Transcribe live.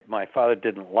my father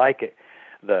didn't like it,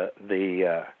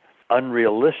 the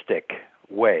unrealistic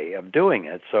way of doing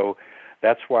it. So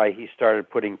that's why he started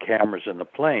putting cameras in the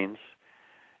planes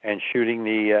and shooting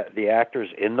the actors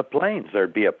in the planes.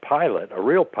 There'd be a pilot, a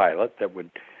real pilot, that would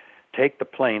take the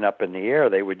plane up in the air.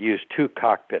 They would use 2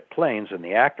 cockpit planes, and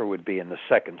the actor would be in the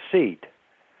second seat.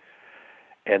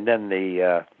 And then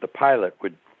the pilot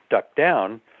would duck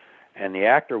down, and the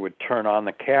actor would turn on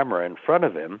the camera in front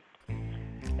of him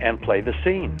and play the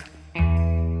scene.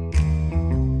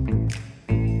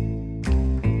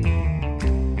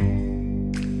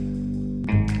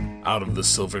 Out of the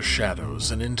silver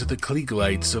shadows and into the Klieg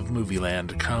lights of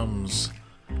Movieland comes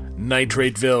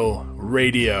Nitrateville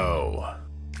Radio.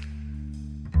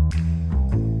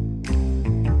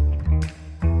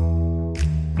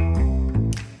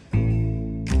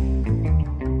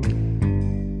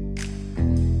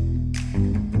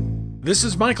 This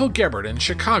is Michael Gebert in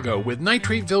Chicago with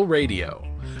Nitrateville Radio,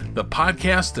 the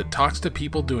podcast that talks to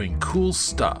people doing cool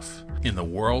stuff in the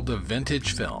world of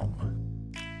vintage film.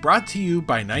 Brought to you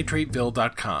by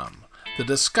Nitrateville.com, the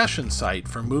discussion site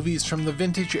for movies from the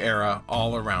vintage era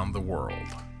all around the world.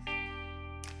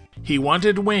 He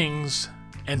wanted wings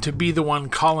and to be the one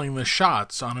calling the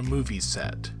shots on a movie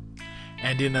set.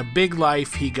 And in A Big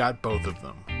Life, he got both of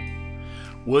them.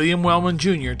 William Wellman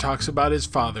Jr. talks about his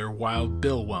father, Wild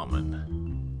Bill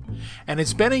Wellman. And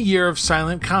it's been a year of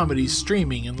silent comedy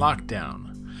streaming in lockdown.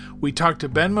 We talked to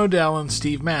Ben Modell and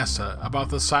Steve Massa about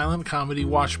the silent comedy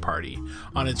watch party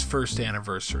on its first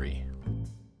anniversary.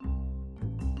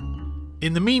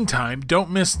 In the meantime,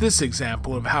 don't miss this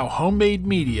example of how homemade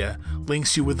media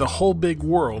links you with the whole big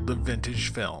world of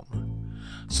vintage film.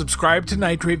 Subscribe to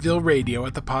Nitrateville Radio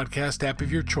at the podcast app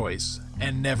of your choice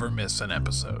and never miss an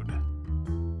episode.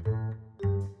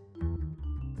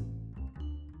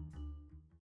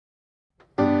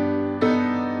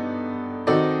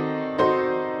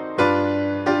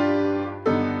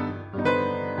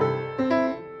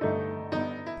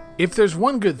 If there's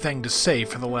one good thing to say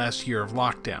for the last year of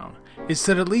lockdown, it's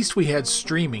that at least we had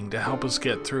streaming to help us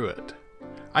get through it.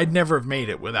 I'd never have made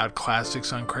it without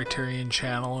classics on Criterion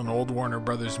Channel and old Warner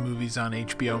Brothers movies on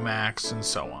HBO Max and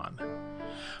so on.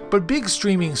 But big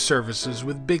streaming services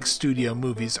with big studio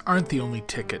movies aren't the only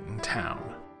ticket in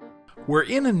town. We're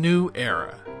in a new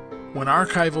era, when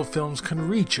archival films can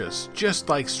reach us just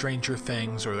like Stranger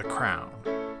Things or The Crown.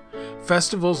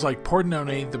 Festivals like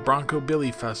Pordenone, the Bronco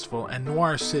Billy Festival, and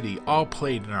Noir City all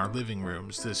played in our living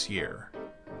rooms this year.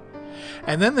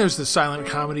 And then there's the silent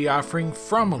comedy offering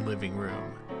From a Living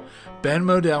Room, Ben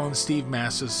Modell and Steve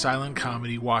Massa's silent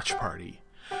comedy watch party,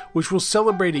 which will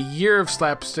celebrate a year of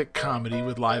slapstick comedy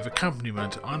with live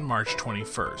accompaniment on March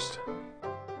 21st.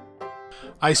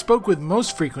 I spoke with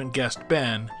most frequent guest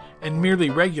Ben and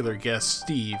merely regular guest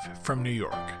Steve from New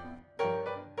York.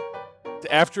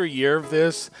 After a year of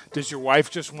this, does your wife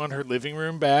just want her living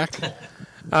room back?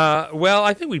 Well,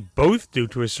 I think we both do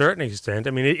to a certain extent.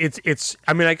 I mean,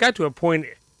 I got to a point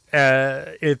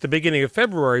at the beginning of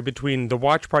February between the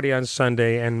watch party on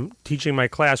Sunday and teaching my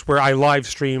class where I live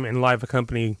stream and live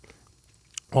accompany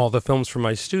all the films for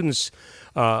my students.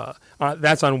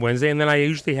 That's on Wednesday, and then I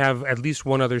usually have at least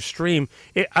one other stream.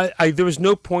 There was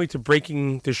no point to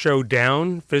breaking the show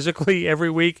down physically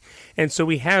every week, and so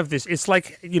we have this. It's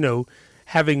like,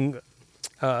 having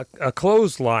a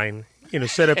clothesline,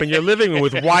 set up in your living room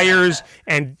with wires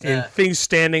and things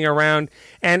standing around.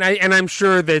 And I'm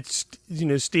sure that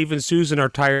Steve and Susan are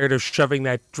tired of shoving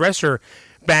that dresser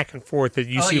back and forth that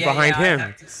you see behind him. I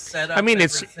have to set up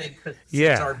everything 'cause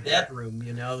it's our bedroom,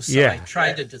 so I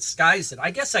tried to disguise it.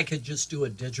 I guess I could just do a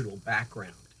digital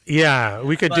background. Yeah,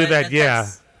 we could do that.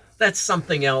 That's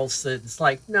something else. That's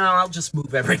like, no, I'll just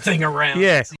move everything around.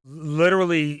 Yeah,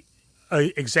 literally.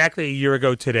 Exactly a year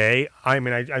ago today,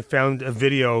 I found a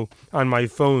video on my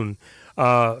phone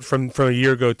from a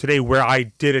year ago today where I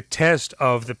did a test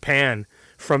of the pan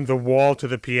from the wall to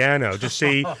the piano to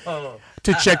see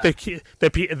to check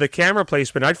the camera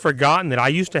placement. I'd forgotten that I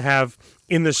used to have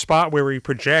in the spot where we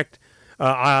project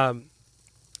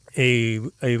a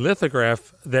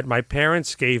lithograph that my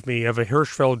parents gave me of a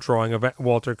Hirschfeld drawing of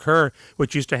Walter Kerr,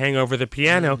 which used to hang over the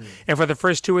piano. And for the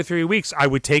first 2 or 3 weeks, I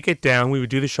would take it down. We would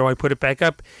do the show. I put it back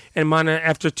up. And Mana,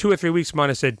 after 2 or 3 weeks,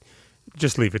 Mana said,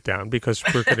 just leave it down because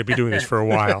we're going to be doing this for a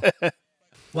while.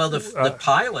 Well, the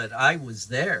pilot, I was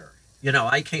there.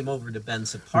 I came over to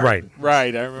Ben's apartment.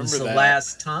 Right. I remember that. It was the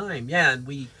last time. Yeah, and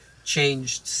we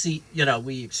changed seat.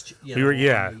 We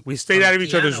stayed out of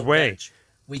each other's way. Bench.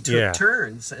 We took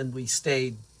turns and we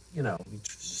stayed, we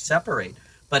separate.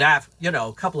 But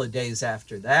a couple of days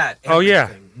after that,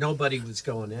 nobody was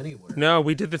going anywhere. No,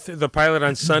 we did the pilot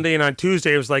on Sunday, and on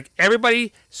Tuesday it was like,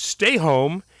 everybody stay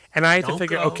home. And I had to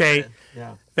figure,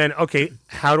 then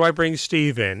how do I bring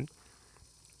Steve in?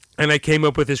 And I came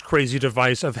up with this crazy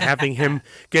device of having him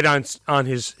get on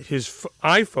his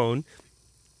iPhone,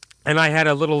 and I had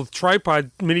a little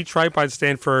mini tripod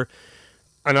stand for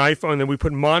an iPhone, and we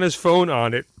put Mana's phone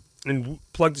on it and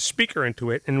plugged the speaker into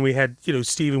it, and we had,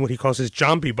 Steve in what he calls his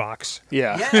zombie box.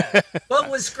 Yeah. Well, it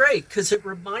was great because it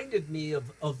reminded me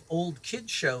of old kid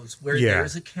shows where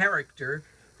there's a character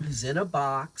who's in a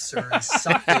box or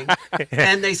something,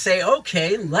 and they say,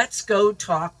 okay, let's go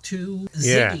talk to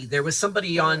Ziggy. Yeah. There was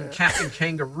somebody on Captain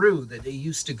Kangaroo that they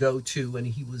used to go to, and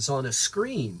he was on a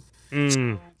screen.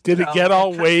 Mm. Did it get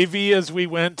all wavy as we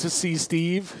went to see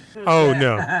Steve? Oh,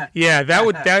 no. Yeah,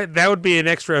 that would be an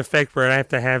extra effect where I have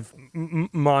to have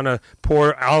Mana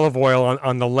pour olive oil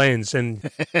on the lens.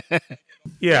 And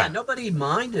yeah, nobody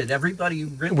minded. Everybody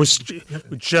really was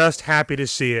just happy to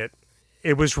see it.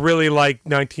 It was really like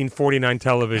 1949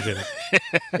 television.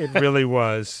 It really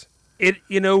was.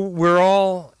 We're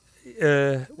all trapped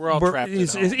at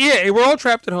home. We're all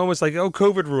trapped at home. It's like,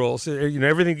 COVID rules.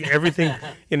 Everything.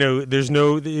 There's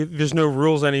no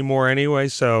rules anymore anyway.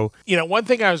 So one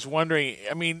thing I was wondering.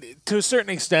 I mean, to a certain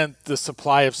extent, the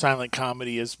supply of silent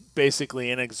comedy is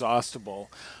basically inexhaustible.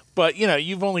 But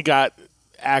you've only got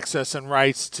access and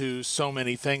rights to so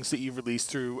many things that you've released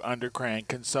through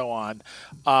Undercrank and so on.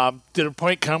 Did a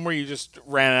point come where you just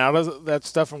ran out of that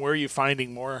stuff, and where are you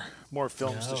finding more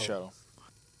films to show?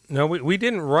 No, we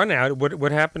didn't run out.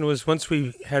 What happened was, once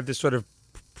we had this sort of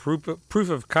proof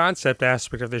of concept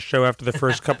aspect of this show after the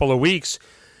first couple of weeks,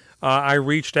 I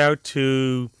reached out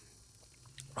to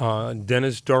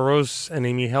Dennis Doros and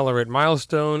Amy Heller at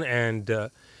Milestone,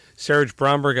 and Serge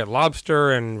Bromberg at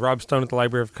Lobster, and Rob Stone at the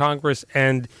Library of Congress,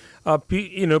 and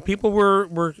people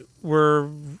were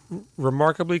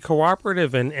remarkably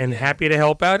cooperative and happy to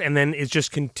help out, and then it's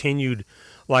just continued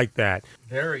like that.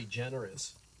 Very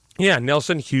generous. Yeah,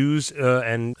 Nelson Hughes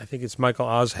and I think it's Michael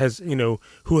Oz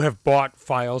who have bought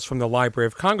files from the Library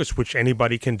of Congress, which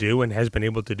anybody can do and has been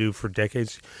able to do for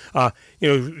decades. Wrote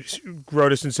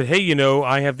us and said, hey,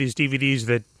 I have these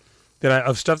DVDs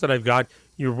of stuff that I've got.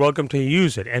 You're welcome to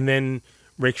use it. And then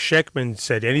Rick Sheckman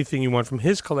said anything you want from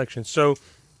his collection. So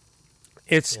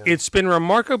it's been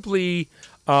remarkably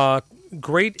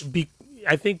great.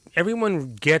 I think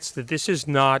everyone gets that this is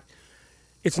not.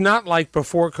 It's not like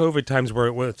before COVID times where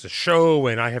it's a show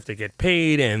and I have to get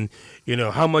paid and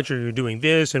how much are you doing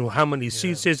this and how many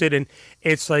seats is it, and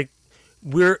it's like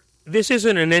this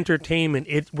isn't an entertainment.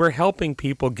 We're helping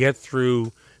people get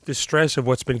through the stress of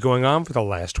what's been going on for the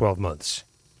last 12 months.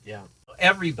 Yeah.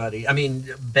 Everybody. I mean,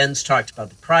 Ben's talked about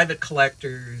the private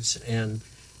collectors and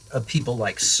people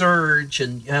like Serge,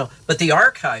 and but the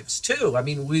archives too. I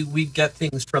mean, we get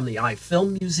things from the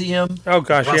iFilm Museum. Oh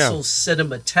gosh, Russell's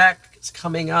Cinematheque is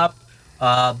coming up.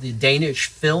 The Danish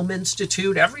Film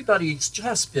Institute. Everybody's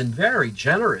just been very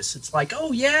generous. It's like,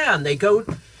 oh yeah, and they go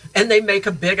and they make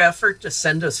a big effort to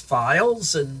send us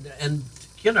files, and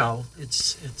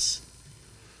it's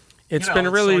been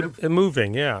really sort of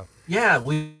moving. Yeah. Yeah,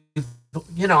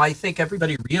 I think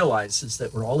everybody realizes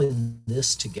that we're all in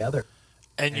this together.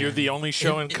 And you're the only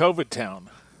show in COVID town.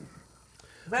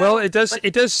 Well, it does.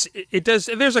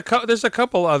 There's a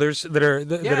couple others that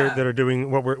are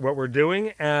doing what we're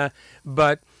doing,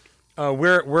 but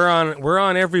we're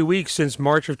on every week since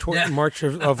March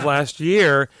of last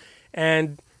year,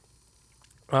 and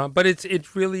but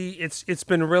it's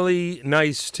been really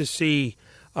nice to see,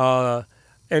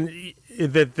 and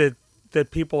that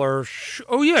people are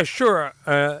oh yeah, sure,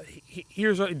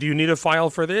 do you need a file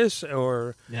for this,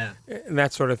 or and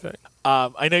that sort of thing.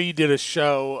 I know you did a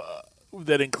show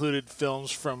that included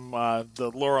films from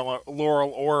the Laurel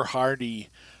or Hardy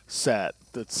set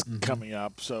that's coming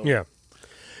up. So yeah.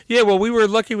 Well, we were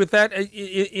lucky with that.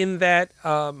 In that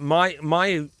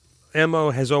my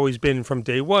MO has always been from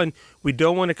day one, we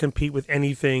don't want to compete with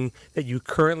anything that you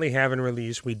currently have in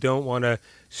release. We don't want to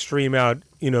stream out,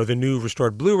 the new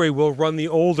restored Blu-ray. We'll run the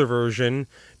older version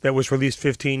that was released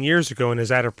 15 years ago and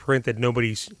is out of print that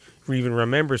nobody even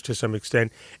remembers to some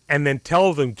extent, and then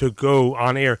tell them to go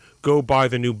on air, go buy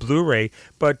the new Blu-ray.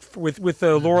 But with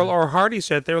the Laurel or Hardy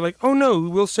set, they were like, oh no,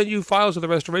 we'll send you files of the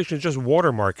restoration, just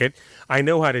watermark it. I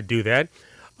know how to do that.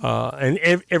 And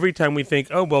every time we think,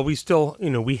 oh, well, we still,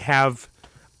 we have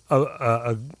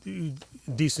a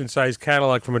decent-sized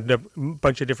catalog from a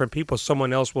bunch of different people,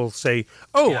 someone else will say,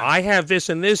 oh, yeah, I have this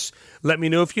and this. Let me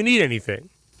know if you need anything.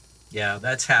 Yeah,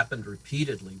 that's happened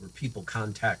repeatedly where people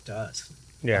contact us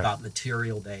about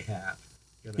material they have.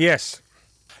 Yes.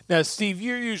 Now, Steve,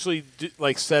 you're usually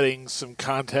like setting some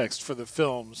context for the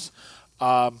films.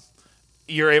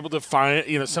 You're able to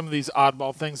find, some of these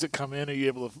oddball things that come in. Are you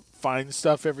able to find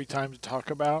stuff every time to talk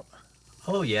about?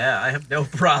 Oh yeah, I have no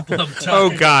problem talking Oh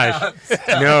gosh, about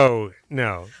stuff.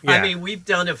 no. Yeah. I mean, we've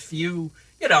done a few.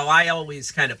 I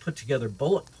always kind of put together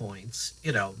bullet points.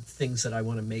 Things that I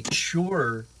want to make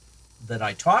sure that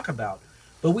I talk about.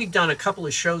 But we've done a couple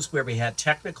of shows where we had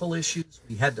technical issues.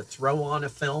 We had to throw on a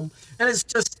film, and it's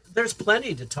just there's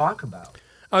plenty to talk about.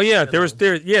 Oh yeah, there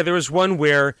was one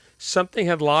where something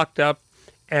had locked up,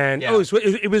 and Yeah.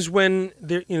 it was when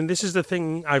there, this is the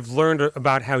thing I've learned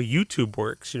about how YouTube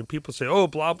works. People say, oh,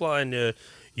 blah blah, and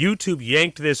YouTube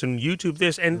yanked this and YouTube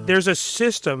this, and there's a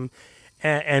system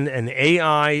and an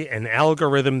AI, an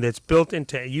algorithm that's built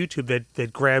into YouTube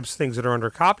that grabs things that are under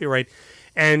copyright.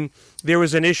 And there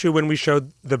was an issue when we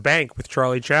showed The Bank with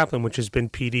Charlie Chaplin, which has been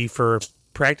PD for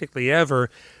practically ever,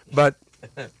 but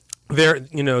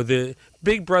the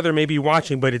Big Brother may be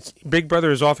watching, but it's Big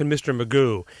Brother is often Mr.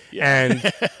 Magoo,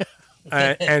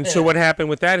 and so what happened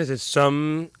with that is that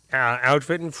some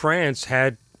outfit in France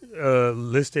had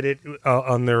listed it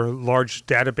on their large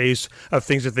database of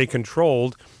things that they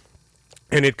controlled,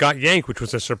 and it got yanked, which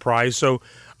was a surprise. So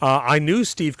I knew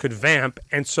Steve could vamp,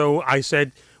 and so I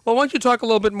said, well, why don't you talk a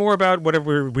little bit more about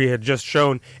whatever we had just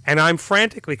shown? And I'm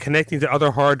frantically connecting to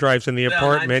other hard drives in the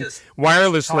apartment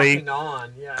wirelessly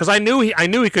because I knew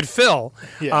he could fill.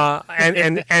 Yeah.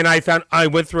 And I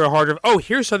went through a hard drive. Oh,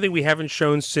 here's something we haven't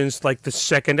shown since like the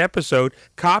second episode.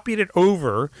 Copied it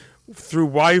over through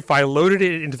Wi-Fi, loaded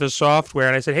it into the software,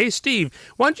 and I said, hey, Steve,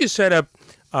 why don't you set up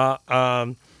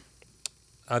the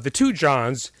Two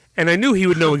Johns? And I knew he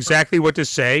would know exactly what to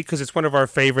say because it's one of our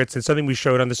favorites and something we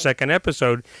showed on the second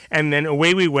episode. And then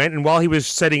away we went. And while he was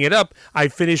setting it up, I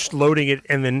finished loading it,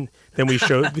 and then we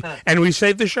showed, and we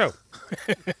saved the show.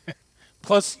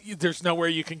 Plus, there's nowhere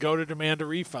you can go to demand a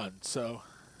refund. So,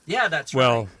 Yeah, that's right.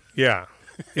 Well, yeah,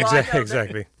 Well, I know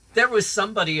exactly. There was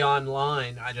somebody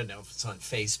online, I don't know if it's on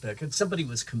Facebook, and somebody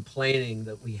was complaining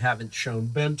that we haven't shown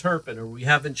Ben Turpin or we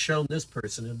haven't shown this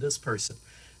person and this person.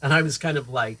 And I was kind of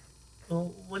like,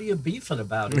 well, what are you beefing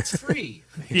about? It's free.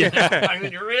 I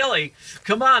mean, really,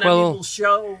 come on. Well, we'll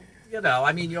show,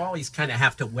 you always kind of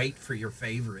have to wait for your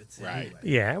favorites. Right. Anyway.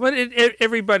 Yeah, but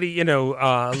everybody,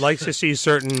 likes to see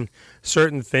certain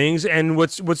things. And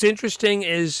what's interesting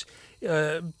is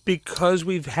because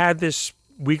we've had this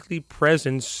weekly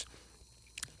presence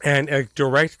and a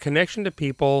direct connection to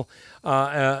people,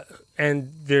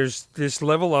 and there's this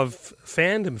level of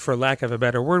fandom, for lack of a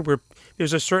better word, where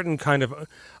there's a certain kind of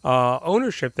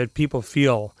ownership that people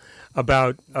feel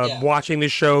about watching the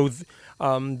show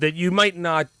that you might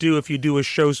not do if you do a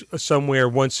show somewhere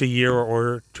once a year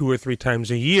or 2 or 3 times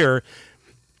a year.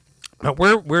 But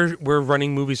we're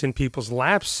running movies in people's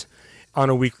laps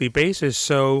on a weekly basis,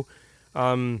 so.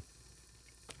 And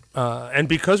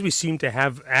because we seem to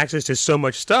have access to so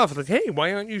much stuff, like, hey,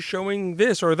 why aren't you showing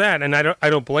this or that? And I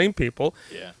don't blame people.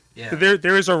 Yeah.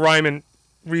 There is a rhyme and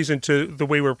reason to the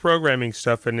way we're programming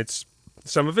stuff, and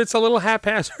some of it's a little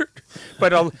haphazard,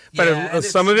 but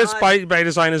some of it's by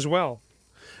design as well.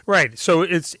 Right. So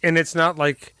it's not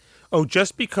like, oh,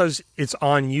 just because it's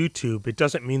on YouTube, it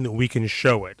doesn't mean that we can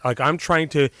show it. Like, I'm trying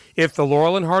to, if the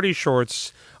Laurel and Hardy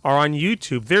shorts are on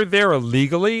YouTube, they're there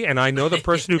illegally, and I know the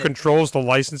person who controls the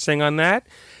licensing on that,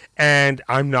 and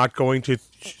I'm not going to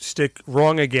stick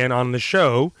wrong again on the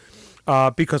show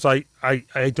because I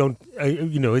don't,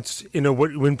 it's,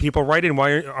 when people write in,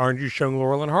 why aren't you showing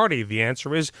Laurel and Hardy? The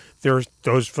answer is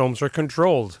those films are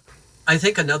controlled. I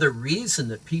think another reason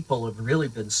that people have really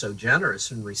been so generous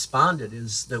and responded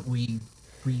is that we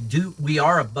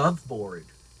are above board.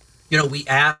 We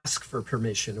ask for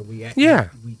permission, and we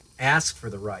ask for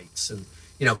the rights, and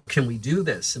can we do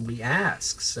this? And we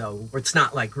ask. So it's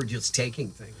not like we're just taking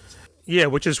things. Yeah,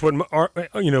 which is what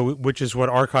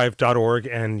archive.org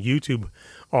and YouTube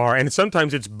are, and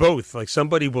sometimes it's both. Like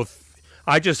somebody will.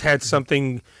 I just had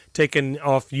something taken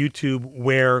off YouTube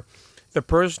where the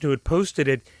person who had posted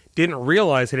it didn't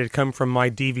realize it had come from my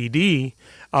DVD,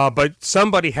 but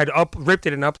somebody had ripped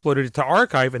it and uploaded it to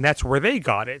archive, and that's where they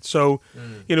got it. So,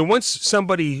 once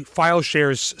somebody file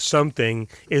shares something,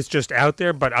 it's just out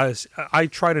there, but I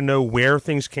try to know where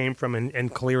things came from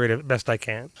and clear it as best I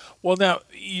can. Well, now,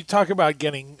 you talk about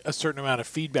getting a certain amount of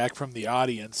feedback from the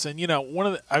audience, and,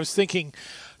 I was thinking,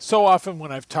 so often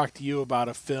when I've talked to you about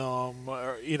a film,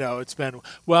 or, it's been,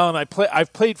 well, and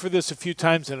I've played for this a few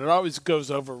times, and it always goes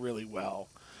over really well.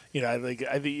 I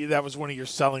think that was one of your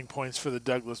selling points for the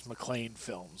Douglas MacLean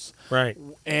films. Right.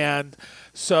 And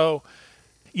so,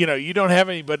 you don't have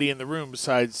anybody in the room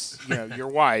besides your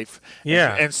wife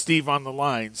Yeah. and Steve on the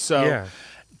line. So Yeah.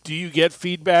 do you get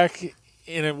feedback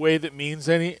in a way that means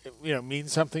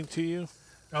something to you?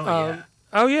 Oh yeah.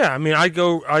 Oh yeah, I mean, we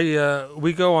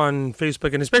go on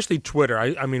Facebook and especially Twitter.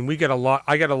 I mean, we get a lot.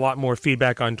 I get a lot more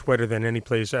feedback on Twitter than any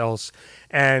place else,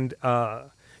 and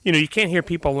you can't hear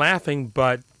people laughing,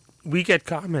 but we get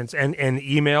comments and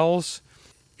emails.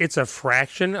 It's a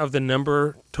fraction of the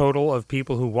number total of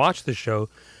people who watch the show,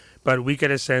 but we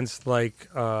get a sense we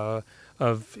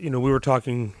were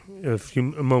talking a few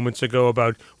moments ago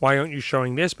about why aren't you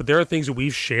showing this, but there are things that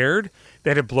we've shared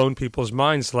that have blown people's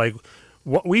minds, like.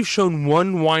 We've shown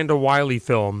one Wanda Wiley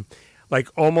film like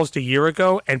almost a year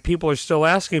ago, and people are still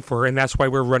asking for her, and that's why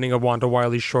we're running a Wanda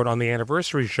Wiley short on the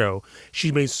anniversary show.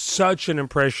 She made such an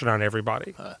impression on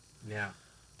everybody. Yeah.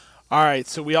 All right,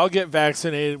 so we all get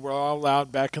vaccinated. We're all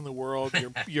allowed back in the world.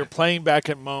 You're playing back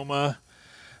at MoMA.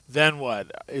 Then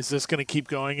what? Is this going to keep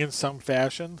going in some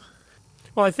fashion?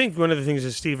 Well, I think one of the things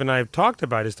that Steve and I have talked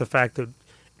about is the fact that,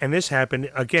 and this happened,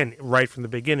 again, right from the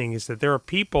beginning, is that there are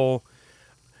people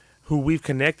who we've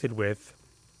connected with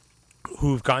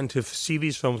who've gotten to see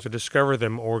these films or discover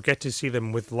them or get to see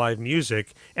them with live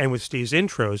music and with Steve's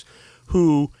intros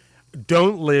who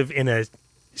don't live in a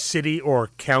city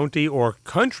or county or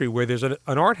country where there's an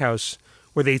art house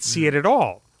where they'd see it at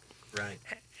all. Right.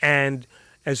 And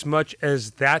as much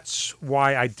as that's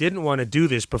why I didn't want to do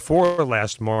this before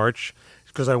last March,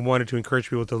 because I wanted to encourage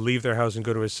people to leave their house and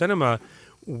go to a cinema,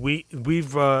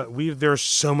 there are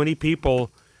so many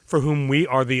people for whom we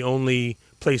are the only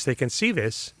place they can see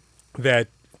this, that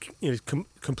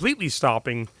completely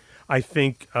stopping, I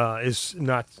think, is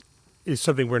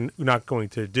something we're not going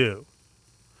to do.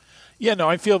 Yeah, no,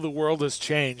 I feel the world has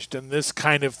changed, and this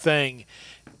kind of thing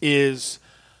is,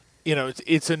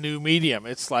 it's a new medium.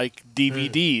 It's like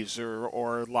DVDs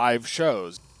or live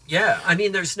shows. Yeah, I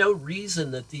mean, there's no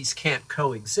reason that these can't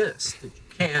coexist. That you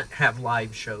can't have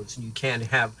live shows and you can't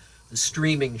have the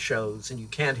streaming shows and you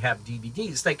can't have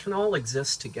DVDs. They can all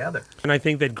exist together. And I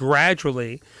think that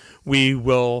gradually we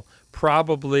will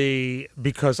probably,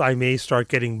 because I may start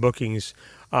getting bookings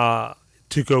to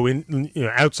go in,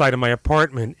 outside of my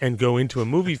apartment and go into a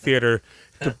movie theater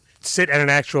to sit at an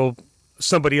actual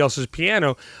somebody else's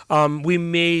piano, we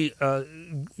may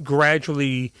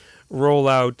gradually roll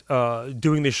out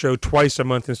doing the show twice a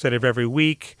month instead of every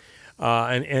week,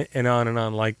 and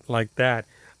on like that.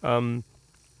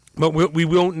 But we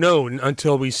won't know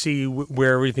until we see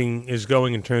where everything is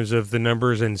going in terms of the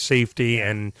numbers and safety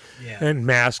and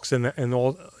masks and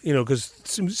all, because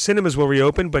cinemas will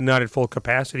reopen, but not at full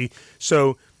capacity.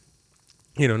 So,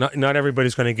 not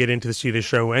everybody's going to get in to see the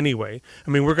show anyway. I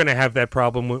mean, we're going to have that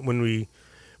problem when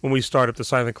we start up the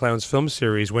Silent Clowns film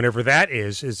series, whenever that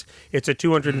is it's a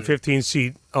 215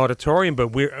 seat auditorium, but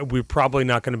we're probably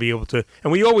not going to be able to,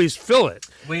 and we always fill it,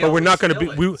 but we're not going to be.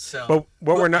 But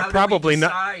we're not probably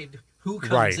not. Who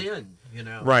comes in?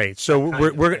 Right. So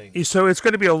so it's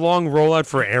going to be a long rollout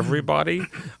for everybody.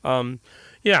 One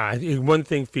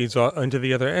thing feeds into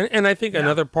the other, and I think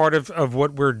another part of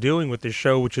what we're doing with this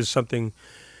show, which is something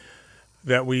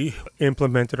that we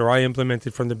implemented or I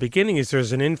implemented from the beginning, is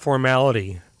there's an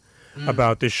informality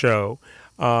about the show.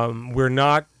 We're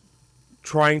not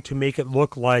trying to make it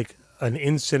look like an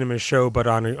in-cinema show, but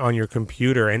on your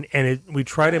computer, and we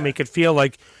try to make it feel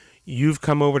like you've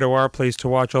come over to our place to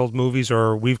watch old movies,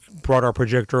 or we've brought our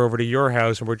projector over to your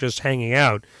house and we're just hanging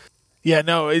out. Yeah,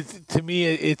 no, to me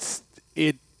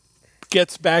it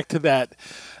gets back to that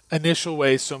initial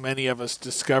way so many of us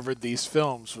discovered these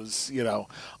films was,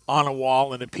 on a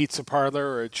wall in a pizza parlor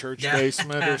or a church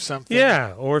basement or something.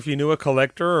 Yeah, or if you knew a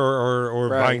collector or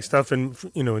Right. buying stuff in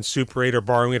Super 8 or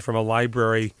borrowing it from a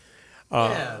library.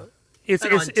 It's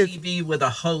on TV with a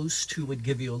host who would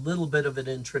give you a little bit of an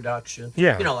introduction.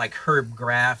 Yeah. Like Herb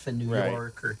Graff in New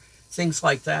York or things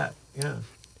like that. Yeah.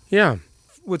 Yeah.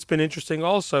 What's been interesting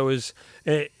also is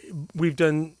we've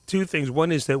done two things.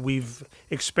 One is that we've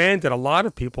expanded a lot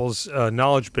of people's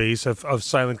knowledge base of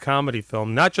silent comedy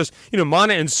film. Not just,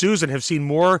 Mana and Susan have seen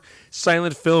more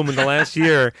silent film in the last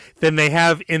year than they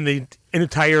have in the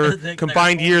entire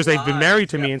combined years they've been married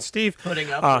to me and Steve.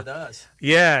 Putting up with us.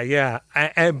 Yeah.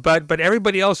 But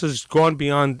everybody else has gone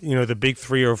beyond, the big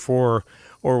 3 or 4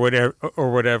 or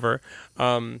whatever.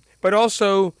 But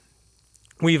also,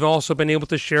 we've also been able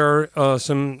to share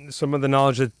some of the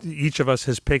knowledge that each of us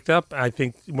has picked up. I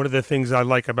think one of the things I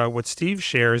like about what Steve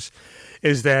shares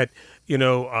is that,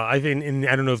 I think, and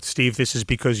I don't know if, Steve, this is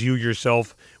because you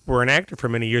yourself were an actor for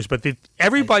many years, but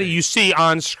everybody you see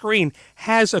on screen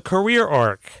has a career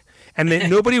arc. And then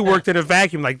nobody worked in a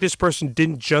vacuum. Like, this person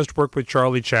didn't just work with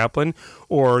Charlie Chaplin,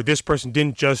 or this person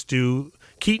didn't just do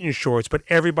Keaton shorts, but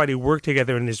everybody worked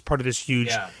together and is part of this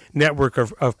huge network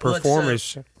of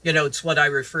performers. It's what I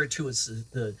refer to as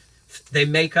they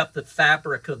make up the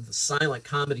fabric of the silent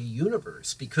comedy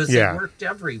universe because they worked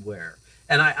everywhere.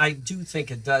 And I do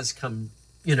think it does come,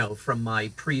 from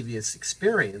my previous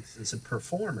experience as a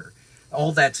performer.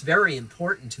 All that's very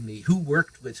important to me. Who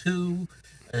worked with who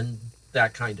and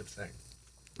that kind of thing.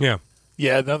 Yeah.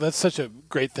 Yeah, no, that's such a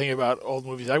great thing about old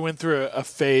movies. I went through a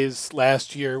phase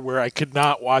last year where I could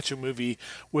not watch a movie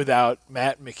without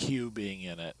Matt McHugh being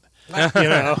in it.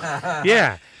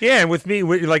 Yeah. And with me,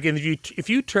 like, if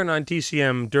you turn on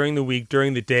TCM during the week,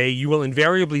 during the day, you will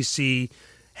invariably see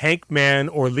Hank Mann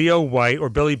or Leo White or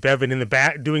Billy Bevan in the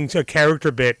back doing a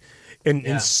character bit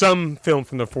in some film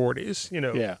from the 40s.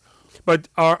 Yeah. But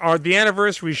the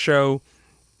anniversary show,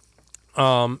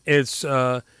 it's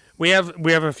we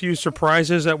have a few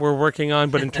surprises that we're working on.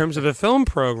 But in terms of the film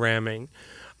programming,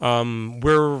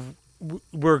 we're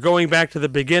going back to the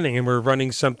beginning, and we're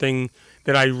running something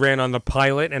that I ran on the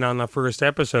pilot and on the first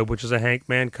episode, which is a Hank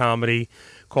Mann comedy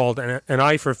called An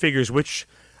Eye for Figures, which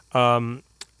I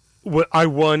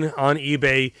won on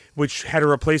eBay, which had a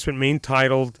replacement main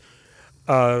titled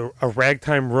A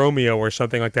Ragtime Romeo or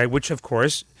something like that, which, of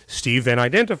course, Steve then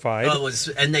identified.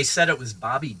 And they said it was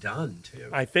Bobby Dunn, too.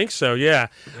 I think so, yeah.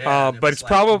 But it's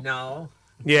probably... No.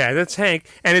 Yeah, that's Hank.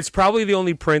 And it's probably the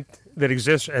only print that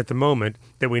exists at the moment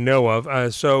that we know of.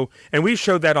 And we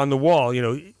showed that on the wall,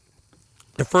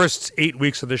 the first 8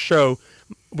 weeks of the show,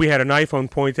 we had an iPhone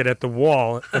pointed at the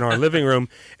wall in our living room,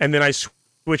 and then I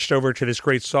switched over to this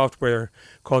great software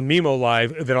called Mimo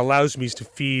Live that allows me to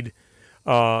feed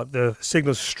the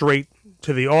signal straight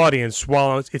to the audience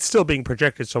while it's still being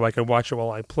projected, so I can watch it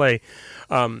while I play.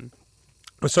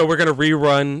 So we're going to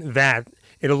rerun that.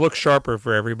 It'll look sharper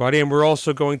for everybody, and we're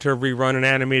also going to rerun an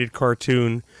animated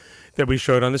cartoon that we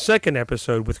showed on the second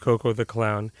episode with Coco the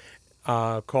Clown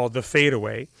called The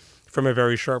Fadeaway, from a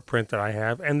very sharp print that I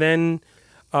have. And then,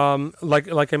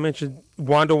 like I mentioned,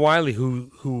 Wanda Wiley,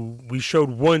 who we showed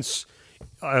once,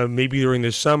 maybe during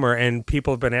the summer, and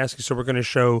people have been asking, so we're going to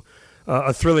show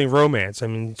a thrilling romance. I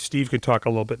mean, Steve could talk a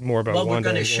little bit more about Wanda. We're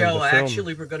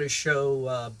going to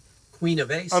show Queen of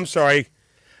Aces. I'm sorry.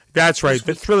 That's right.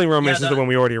 The thrilling romance is the one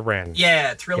we already ran.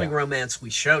 Yeah, thrilling romance we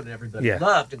showed and everybody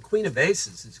loved. And Queen of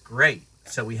Aces is great.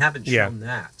 So we haven't shown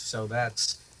that. So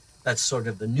that's sort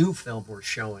of the new film we're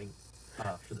showing.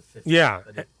 For the 50th. Yeah,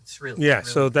 but it's really really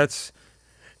so that's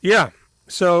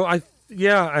so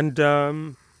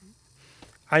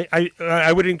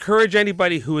I would encourage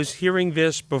anybody who is hearing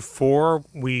this before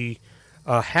we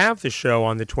have the show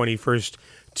on the 21st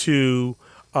to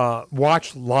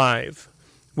watch live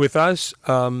with us.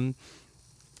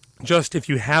 Just if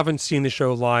you haven't seen the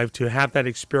show live, to have that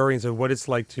experience of what it's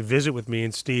like to visit with me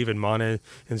and Steve and Mana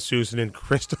and Susan and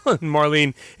Crystal and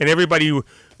Marlene and everybody who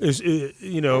is,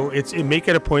 make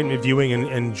it a point of viewing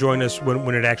and join us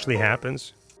when it actually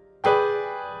happens.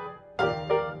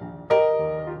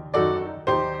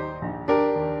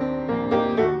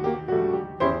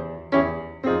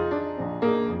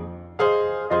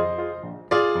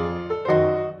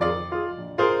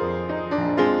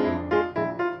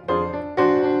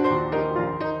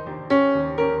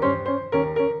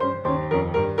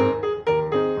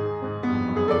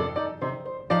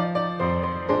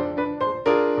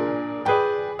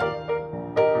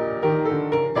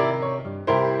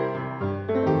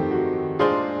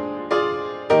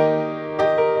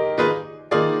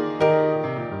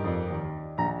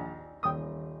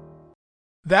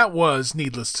 That was,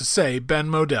 needless to say, Ben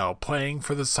Modell playing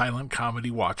for the Silent Comedy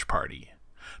Watch Party.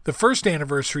 The first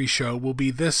anniversary show will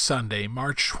be this Sunday,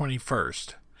 March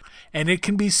 21st, and it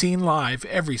can be seen live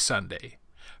every Sunday.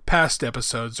 Past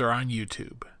episodes are on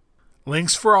YouTube.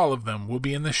 Links for all of them will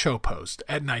be in the show post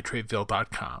at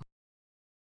nitrateville.com.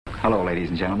 Hello, ladies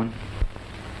and gentlemen.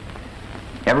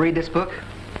 Ever read this book?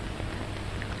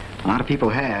 A lot of people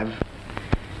have.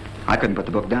 I couldn't put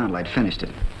the book down till I'd finished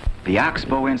it. The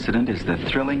Oxbow Incident is the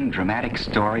thrilling, dramatic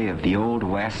story of the Old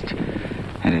West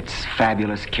and its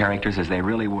fabulous characters as they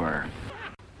really were.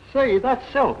 Say, that's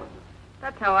Silk.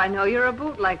 That's how I know you're a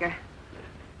bootlegger.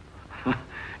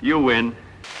 You win.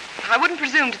 I wouldn't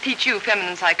presume to teach you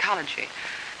feminine psychology,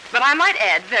 but I might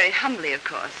add, very humbly, of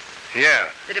course,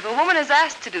 that if a woman is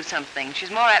asked to do something,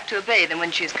 she's more apt to obey than when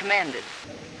she's commanded.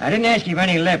 I didn't ask you for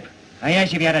any lip. I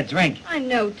asked you if you had a drink. I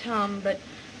know, Tom, but...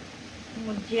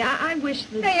 Well, gee, I wish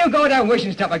that... Hey, you go with that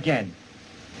wishing stuff again.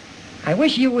 I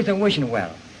wish you was a wishing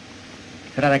well,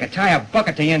 so that I could tie a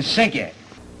bucket to you and sink you.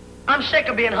 I'm sick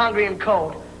of being hungry and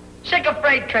cold. Sick of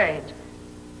freight trains.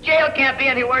 Jail can't be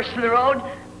any worse than the road,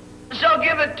 so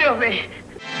give it to me.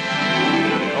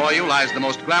 Before you lies the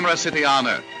most glamorous city on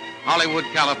earth, Hollywood,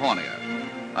 California.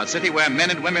 A city where men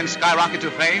and women skyrocket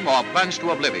to fame or plunge to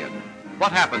oblivion.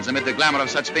 What happens amid the glamour of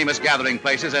such famous gathering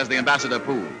places as the Ambassador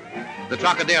Pool, the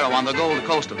Trocadero on the Gold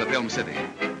Coast of the film city,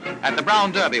 at the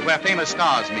Brown Derby where famous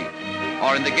stars meet,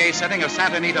 or in the gay setting of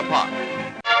Santa Anita Park?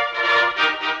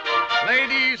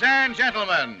 Ladies and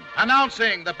gentlemen,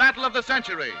 announcing the battle of the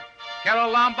century,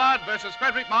 Carole Lombard versus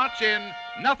Frederick March in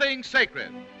Nothing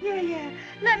Sacred. Yeah.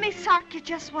 Let me sock you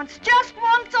just once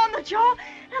on the jaw,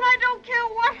 and I don't care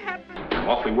what happens. I'm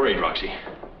awfully worried, Roxy.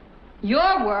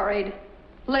 You're worried?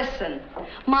 Listen,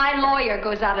 my lawyer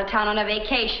goes out of town on a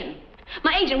vacation.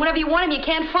 My agent, whenever you want him, you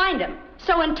can't find him.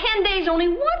 So in 10 days, only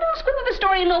one little squib of a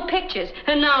story and no pictures.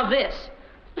 And now this.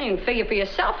 You can figure for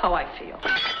yourself how I feel.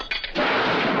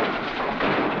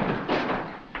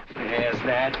 There's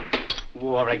that.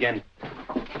 War again.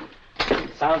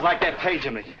 Sounds like they're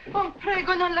paging me. Oh,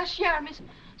 prego, non lasciarmi.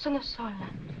 Sono sola.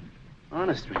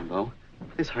 Honest, Rainbow,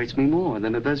 this hurts me more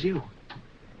than it does you.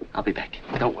 I'll be back.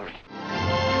 Don't worry.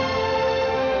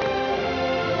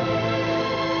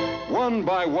 One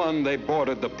by one, they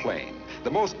boarded the plane.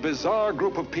 The most bizarre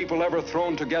group of people ever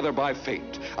thrown together by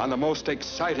fate on the most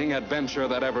exciting adventure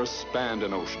that ever spanned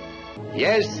an ocean.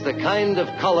 Yes, the kind of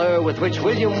color with which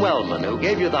William Wellman, who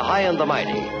gave you The High and the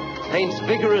Mighty, paints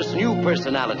vigorous new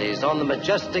personalities on the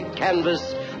majestic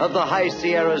canvas of the high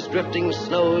Sierra's drifting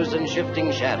snows and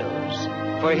shifting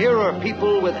shadows. For here are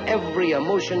people with every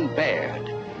emotion bared,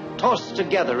 tossed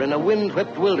together in a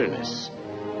wind-whipped wilderness,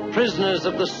 prisoners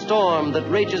of the storm that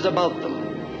rages about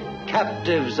them,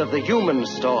 captives of the human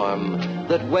storm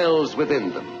that wells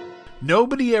within them.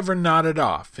 Nobody ever nodded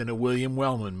off in a William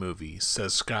Wellman movie,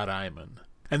 says Scott Eyman.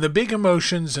 And the big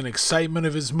emotions and excitement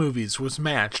of his movies was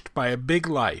matched by a big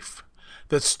life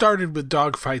that started with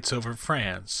dogfights over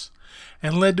France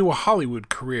and led to a Hollywood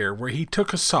career where he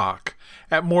took a sock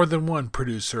at more than one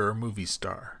producer or movie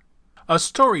star. A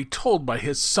story told by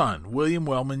his son, William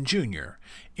Wellman Jr.,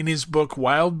 in his book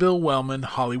Wild Bill Wellman,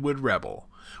 Hollywood Rebel,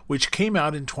 which came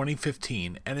out in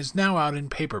 2015 and is now out in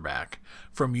paperback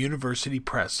from University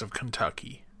Press of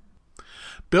Kentucky.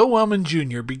 Bill Wellman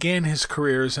Jr. began his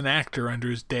career as an actor under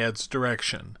his dad's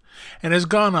direction, and has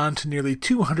gone on to nearly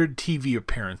 200 TV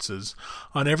appearances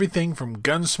on everything from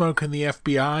Gunsmoke and the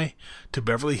FBI to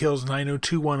Beverly Hills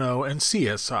 90210 and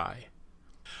CSI.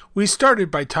 We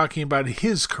started by talking about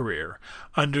his career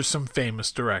under some famous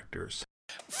directors.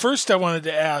 First, I wanted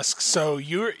to ask, so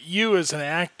you as an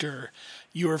actor,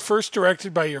 you were first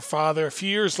directed by your father. A few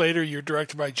years later, you were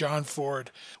directed by John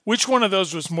Ford. Which one of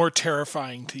those was more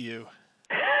terrifying to you?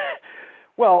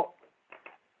 Well,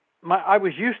 I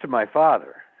was used to my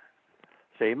father.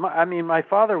 See, my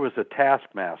father was a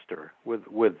taskmaster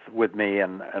with me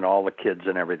and all the kids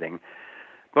and everything,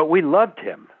 but we loved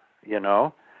him, you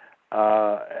know.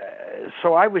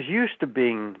 So I was used to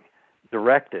being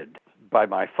directed by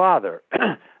my father,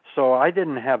 so I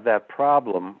didn't have that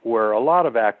problem where a lot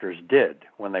of actors did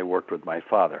when they worked with my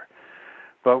father.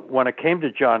 But when it came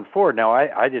to John Ford, now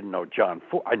I didn't know John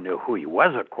Ford. I knew who he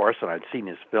was, of course, and I'd seen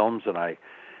his films, and I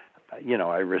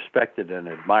respected and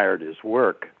admired his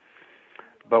work.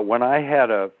 But when I had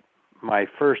my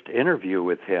first interview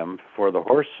with him for The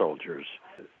Horse Soldiers,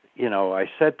 I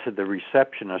said to the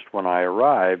receptionist when I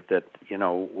arrived that,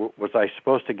 was I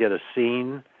supposed to get a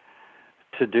scene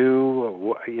to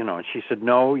do? And she said,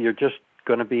 no, you're just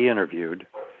going to be interviewed.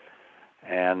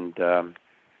 And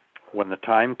when the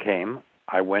time came,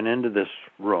 I went into this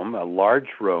room, a large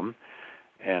room,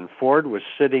 and Ford was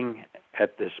sitting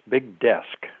at this big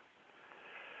desk.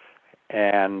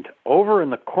 And over in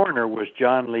the corner was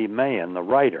John Lee Mahan, the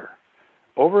writer.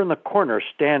 Over in the corner,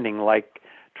 standing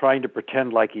trying to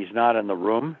pretend like he's not in the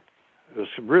room. It was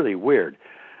really weird.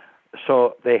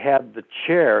 So they had the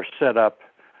chair set up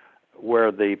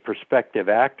where the prospective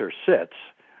actor sits,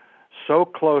 so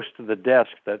close to the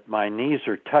desk that my knees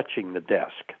are touching the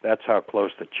desk. That's how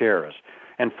close the chair is.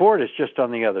 And Ford is just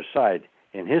on the other side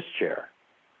in his chair.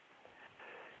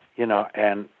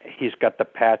 And he's got the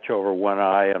patch over one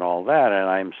eye and all that, and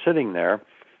I'm sitting there,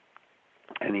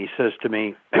 and he says to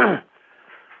me, do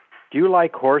you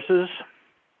like horses?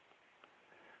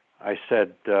 I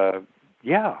said,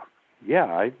 yeah,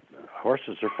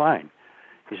 horses are fine.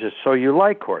 He says, so you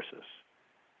like horses?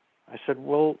 I said,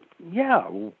 well, yeah,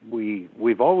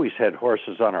 we've always had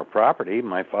horses on our property.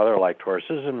 My father liked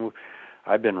horses, and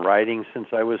I've been riding since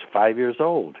I was 5 years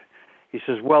old. He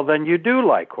says, well, then you do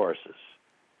like horses.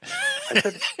 I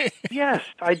said, yes,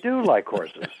 I do like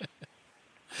horses.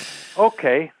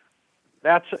 Okay,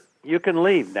 that's you can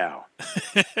leave now.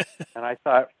 And I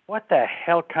thought, what the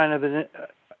hell kind of an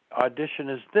audition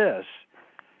is this?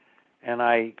 And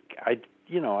I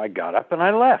got up and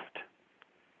I left.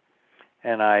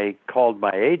 And I called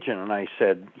my agent and I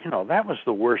said, that was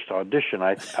the worst audition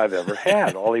I've ever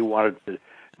had. All he wanted to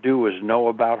do was know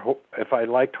about if I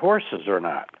liked horses or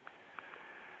not.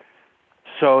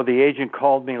 So the agent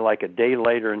called me like a day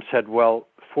later and said, well,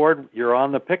 Ford, you're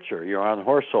on the picture. You're on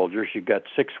Horse Soldiers. You've got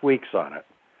 6 weeks on it.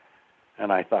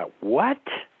 And I thought, what?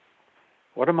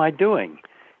 What am I doing?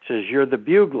 He says, you're the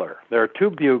bugler. There are 2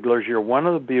 buglers. You're one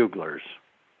of the buglers.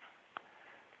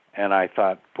 And I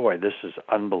thought, boy, this is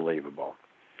unbelievable.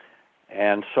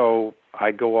 And so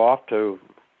I go off to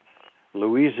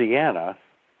Louisiana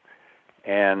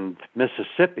and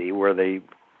Mississippi, where they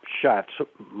shot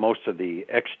most of the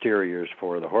exteriors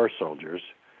for the Horse Soldiers.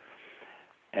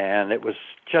 And it was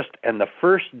and the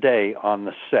first day on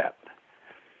the set,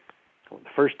 the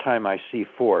first time I see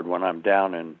Ford, when I'm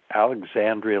down in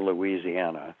Alexandria,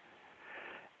 Louisiana,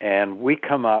 and we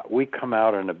come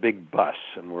out in a big bus,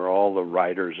 and we're all the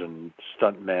writers and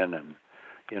stuntmen and,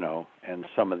 and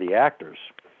some of the actors.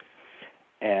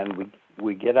 And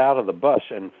we get out of the bus,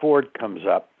 and Ford comes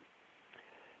up,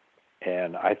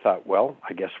 and I thought, well,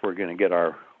 I guess we're going to get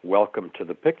our welcome to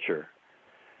the picture.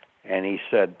 And he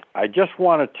said, I just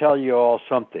want to tell you all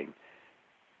something.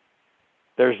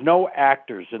 There's no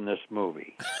actors in this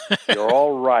movie. You're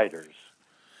all writers.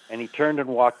 And he turned and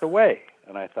walked away.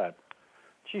 And I thought,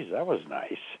 geez, that was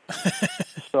nice.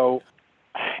 So,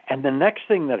 and the next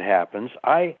thing that happens,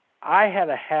 I had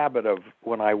a habit of,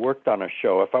 when I worked on a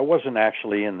show, if I wasn't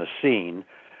actually in the scene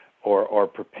or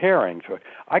preparing for it,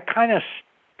 I kind of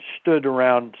stood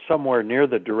around somewhere near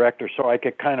the director so I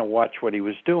could kind of watch what he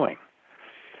was doing.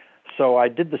 So I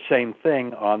did the same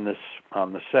thing on the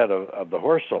set of the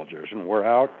Horse Soldiers, and we're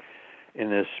out in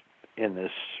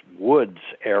this woods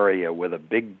area with a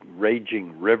big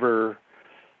raging river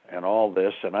and all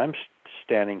this, and I'm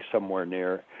standing somewhere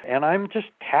near, and I'm just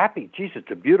happy. Geez, it's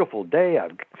a beautiful day.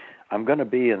 I'm going to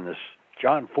be in this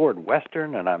John Ford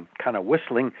Western, and I'm kind of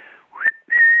whistling.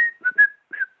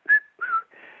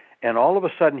 And all of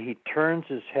a sudden, he turns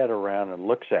his head around and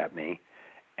looks at me,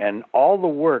 and all the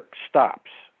work stops.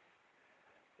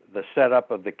 The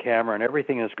setup of the camera and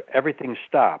everything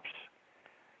stops,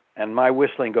 and my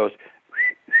whistling goes.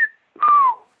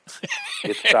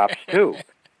 It stops too.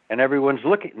 And everyone's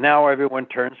looking. Now everyone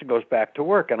turns and goes back to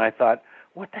work. And I thought,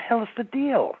 what the hell is the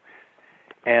deal?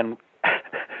 And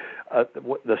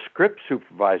the script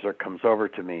supervisor comes over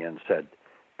to me and said,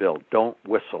 Bill, don't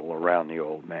whistle around the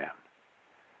old man.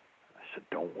 I said,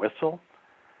 don't whistle?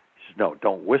 He said, no,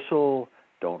 don't whistle,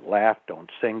 don't laugh, don't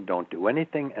sing, don't do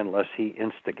anything unless he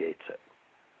instigates it.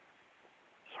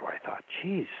 So I thought,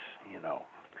 geez,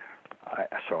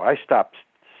 so I stopped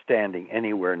standing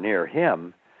anywhere near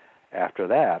him after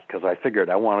that, because I figured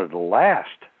I wanted to last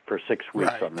for 6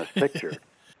 weeks on this picture.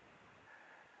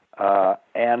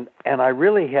 And I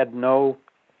really had no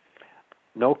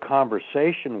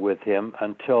conversation with him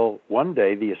until one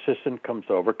day the assistant comes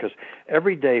over, because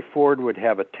every day Ford would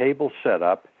have a table set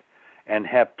up and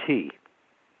have tea.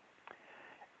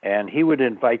 And he would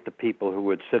invite the people who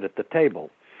would sit at the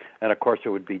table. And, of course, it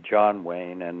would be John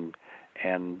Wayne, and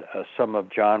some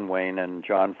of John Wayne and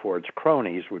John Ford's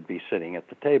cronies would be sitting at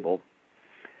the table,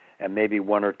 and maybe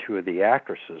 1 or 2 of the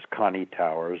actresses. Connie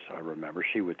Towers, I remember,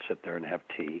 she would sit there and have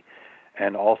tea,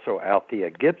 and also Althea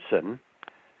Gibson,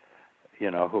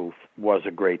 who was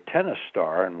a great tennis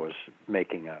star and was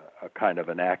making a kind of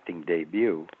an acting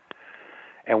debut.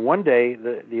 And one day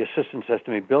the assistant says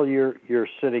to me, Bill, you're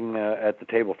sitting at the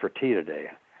table for tea today.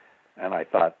 And I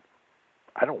thought,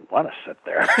 I don't want to sit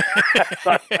there.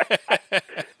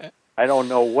 I don't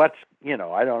know what's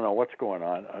going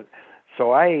on.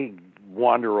 So I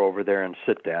wander over there and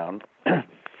sit down.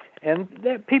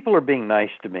 And people are being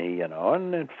nice to me,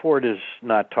 and Ford is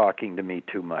not talking to me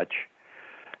too much.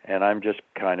 And I'm just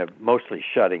kind of mostly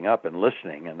shutting up and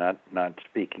listening and not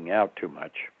speaking out too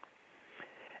much.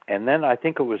 And then I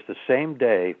think it was the same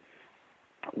day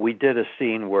we did a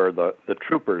scene where the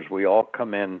troopers, we all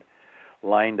come in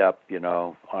lined up,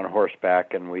 on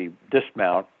horseback, and we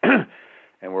dismount, and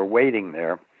we're waiting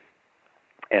there.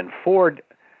 And Ford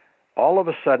all of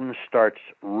a sudden starts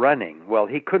running. Well,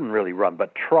 he couldn't really run,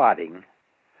 but trotting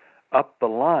up the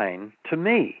line to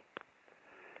me.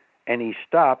 And he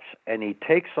stops, and he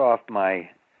takes off my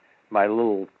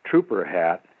little trooper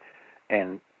hat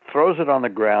and throws it on the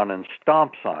ground and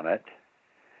stomps on it,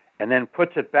 and then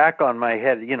puts it back on my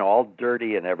head, all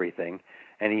dirty and everything.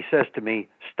 And he says to me,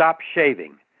 stop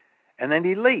shaving. And then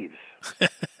he leaves.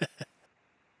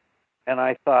 And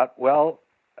I thought, well,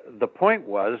 the point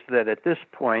was that at this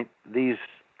point, these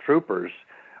troopers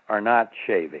are not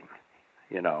shaving,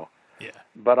 you know. Yeah.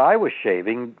 But I was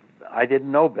shaving. I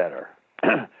didn't know better.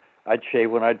 I'd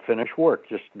shave when I'd finish work,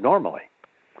 just normally.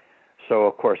 So,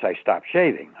 of course, I stopped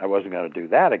shaving. I wasn't going to do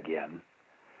that again.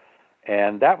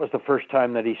 And that was the first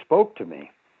time that he spoke to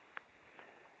me.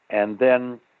 And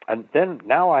then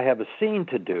now I have a scene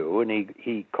to do, and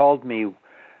he called me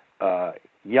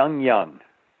Young.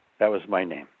 That was my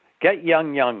name. Get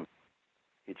Young,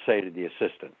 he'd say to the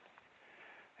assistant.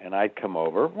 And I'd come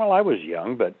over. Well, I was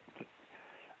young,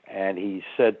 and he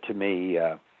said to me,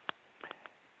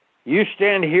 you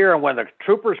stand here, and when the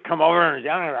troopers come over, and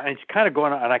it's kind of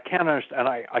going on, and I can't understand,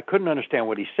 and I couldn't understand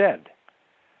what he said.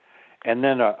 And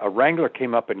then a wrangler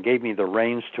came up and gave me the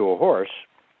reins to a horse,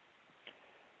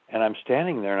 and I'm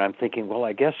standing there, and I'm thinking, well,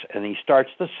 I guess, and he starts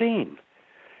the scene.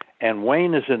 And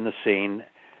Wayne is in the scene,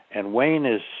 and Wayne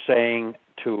is saying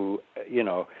to,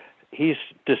 he's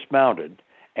dismounted,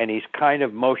 and he's kind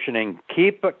of motioning,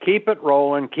 keep it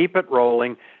rolling,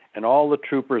 and all the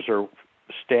troopers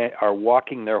are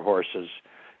walking their horses,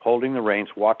 holding the reins,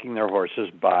 walking their horses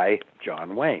by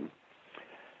John Wayne.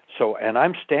 So, and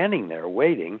I'm standing there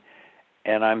waiting,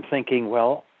 and I'm thinking,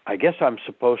 well, I guess I'm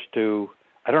supposed to,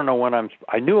 I don't know when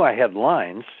I knew I had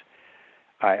lines.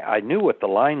 I knew what the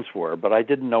lines were, but I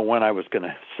didn't know when I was going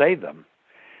to say them.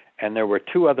 And there were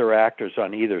two other actors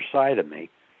on either side of me.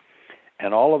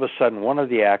 And all of a sudden, one of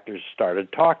the actors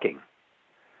started talking,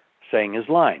 saying his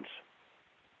lines.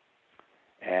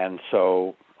 And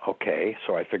so, okay,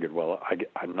 so I figured, well,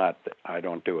 I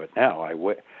don't do it now.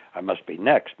 I must be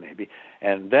next, maybe.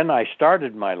 And then I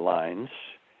started my lines,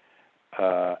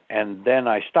 and then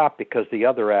I stopped because the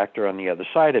other actor on the other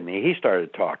side of me, he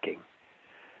started talking.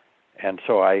 And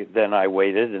so I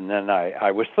waited, and then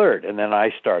I was third, and then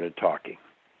I started talking,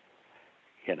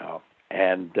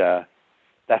 and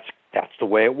that's the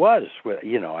way it was.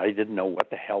 I didn't know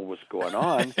what the hell was going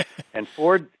on. And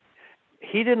Ford,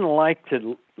 he didn't like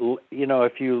to,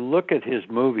 if you look at his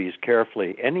movies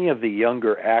carefully, any of the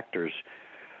younger actors,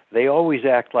 they always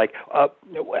act like,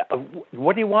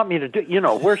 what do you want me to do?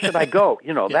 Where should I go?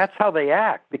 That's how they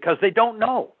act, because they don't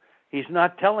know. He's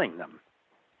not telling them.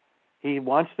 He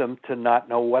wants them to not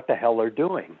know what the hell they're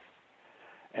doing.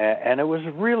 And it was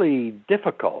really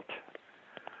difficult.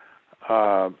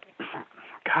 God,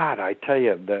 I tell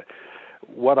you,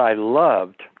 what I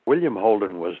loved, William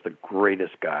Holden was the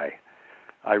greatest guy.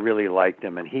 I really liked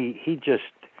him, and he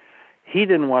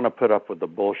didn't want to put up with the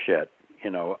bullshit,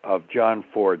 of John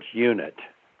Ford's unit,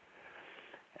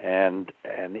 and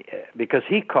because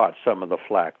he caught some of the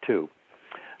flack too.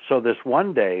 So this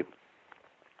one day,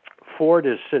 Ford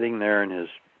is sitting there in his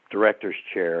director's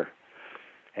chair,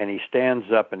 and he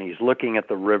stands up and he's looking at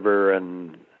the river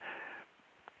and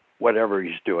whatever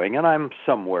he's doing, and I'm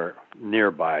somewhere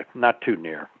nearby, not too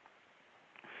near.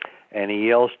 And he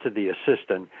yells to the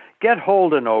assistant, "Get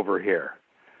Holden over here."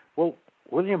 Well,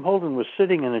 William Holden was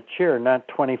sitting in a chair not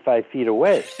 25 feet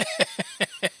away.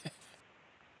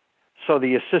 So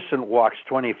the assistant walks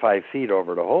 25 feet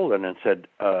over to Holden and said,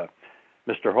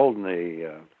 Mr. Holden,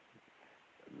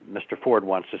 Mr. Ford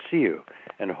wants to see you.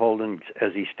 And Holden,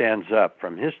 as he stands up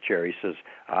from his chair, he says,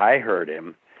 I heard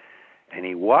him. And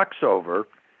he walks over,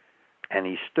 and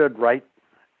he stood right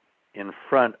in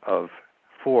front of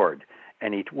Ford.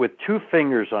 And he, with two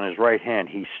fingers on his right hand,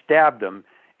 he stabbed him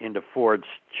into Ford's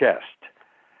chest.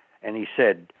 And he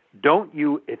said,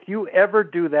 if you ever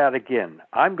do that again,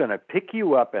 I'm going to pick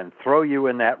you up and throw you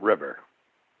in that river.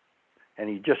 And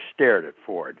he just stared at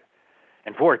Ford.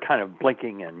 And Ford kind of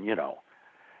blinking and,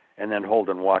 and then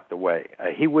Holden walked away.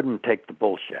 He wouldn't take the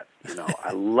bullshit.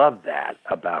 I love that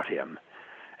about him.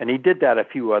 And he did that a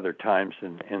few other times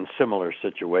in similar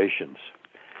situations.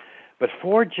 But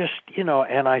Ford just,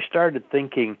 and I started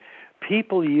thinking,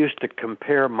 people used to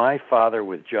compare my father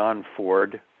with John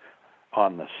Ford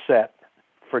on the set.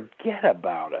 Forget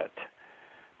about it.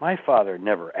 My father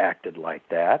never acted like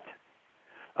that.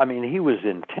 I mean, he was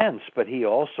intense, but he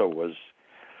also was,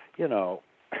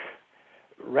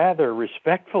 rather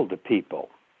respectful to people.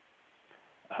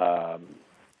 Yeah,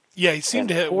 he seemed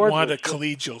to want a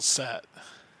collegial set.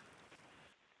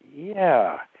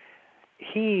 Yeah.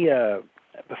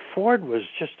 Ford was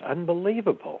just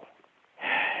unbelievable.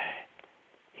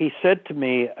 He said to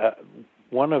me,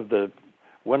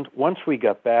 once we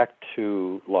got back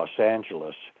to Los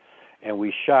Angeles, and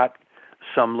we shot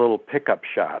some little pickup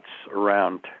shots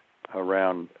around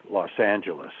Los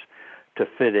Angeles to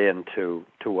fit into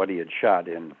what he had shot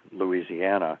in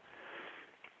Louisiana.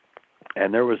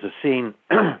 And there was a scene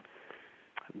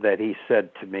that he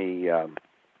said to me,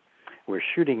 we're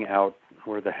shooting out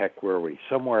where the heck were we?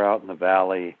 Somewhere out in the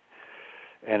valley,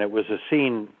 and it was a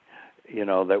scene,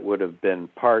 that would have been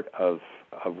part of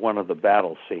one of the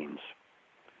battle scenes.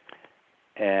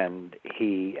 And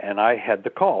I had the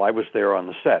call. I was there on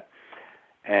the set,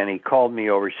 and he called me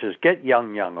over. He says, "Get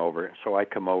Young over." So I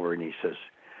come over, and he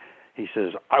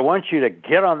says, "I want you to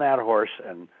get on that horse,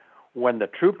 and when the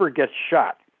trooper gets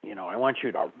shot, I want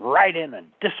you to ride in and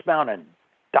dismount and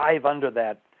dive under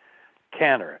that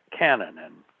cannon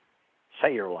and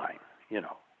say your line."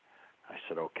 I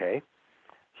said, "Okay."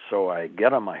 So I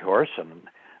get on my horse, and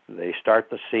they start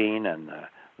the scene, and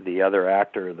the other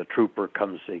actor, the trooper,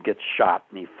 comes. He gets shot,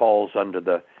 and he falls under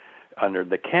the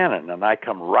cannon, and I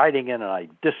come riding in, and I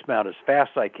dismount as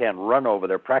fast as I can, run over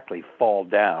there, practically fall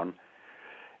down,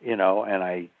 and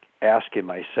I ask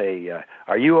him. I say,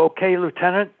 "Are you okay,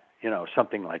 Lieutenant?"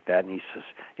 Something like that, and he says,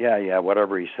 "Yeah,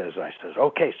 whatever he says." And I says,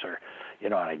 "Okay, sir,"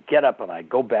 and I get up and I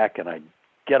go back and I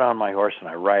get on my horse and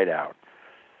I ride out.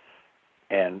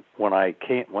 And when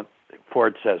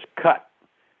Ford says, "Cut,"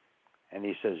 and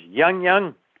he says, Young,"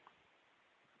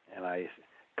 and I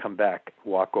come back,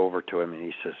 walk over to him, and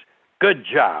he says, "Good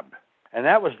job." And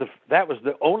that was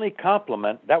the only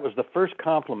compliment. That was the first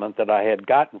compliment that I had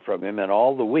gotten from him in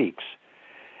all the weeks.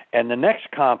 And the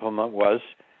next compliment was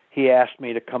he asked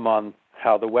me to come on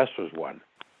How the West Was Won.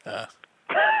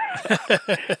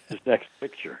 His next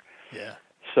picture. Yeah.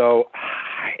 So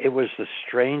it was the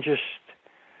strangest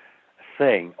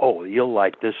thing. Oh, you'll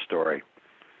like this story.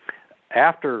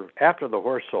 After the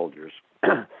Horse Soldiers,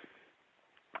 and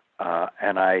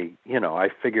I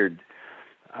figured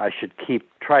I should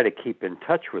try to keep in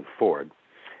touch with Ford,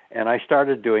 and I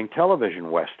started doing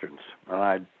television westerns. And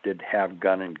I did Have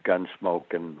Gun and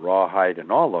Gunsmoke and Rawhide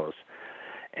and all those.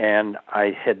 And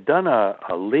I had done a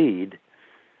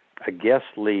guest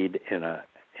lead in a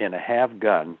Have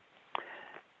Gun,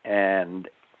 and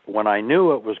when I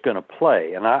knew it was going to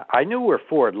play, and I knew where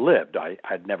Ford lived.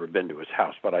 I'd never been to his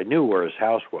house, but I knew where his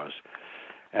house was.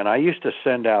 And I used to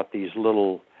send out these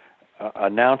little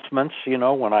announcements,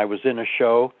 when I was in a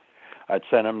show. I'd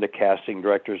send them to casting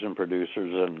directors and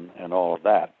producers and all of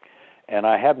that. And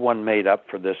I had one made up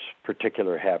for this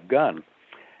particular Have Gun,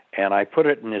 and I put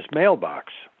it in his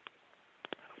mailbox.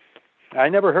 I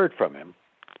never heard from him.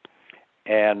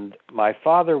 And my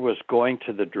father was going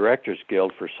to the Directors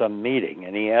Guild for some meeting,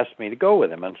 and he asked me to go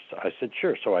with him. And I said,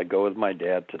 sure. So I go with my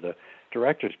dad to the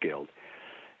Directors Guild.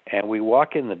 And we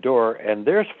walk in the door, and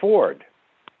there's Ford.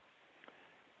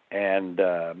 And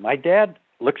my dad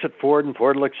looks at Ford, and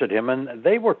Ford looks at him, and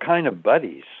they were kind of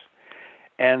buddies.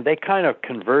 And they kind of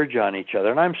converge on each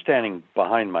other. And I'm standing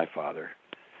behind my father.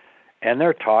 And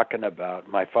they're talking about,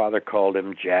 my father called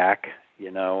him Jack,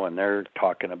 and they're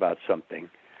talking about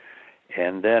something.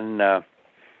 And then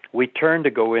we turned to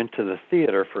go into the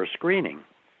theater for a screening.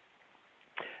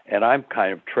 And I'm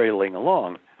kind of trailing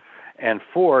along. And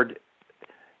Ford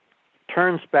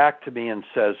turns back to me and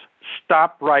says,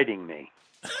 "Stop writing me."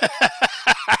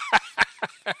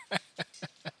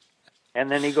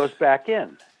 And then he goes back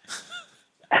in.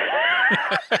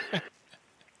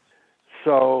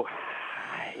 So,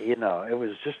 it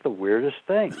was just the weirdest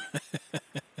thing.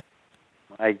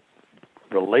 My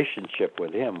relationship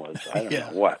with him was, I don't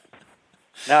know what.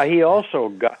 Now, he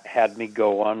also had me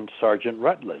go on Sergeant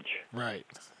Rutledge. Right.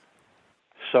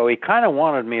 So he kind of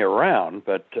wanted me around,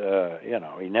 but,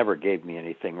 he never gave me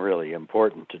anything really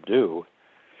important to do.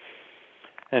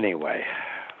 Anyway,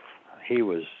 he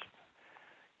was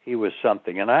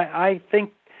something. And I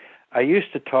think I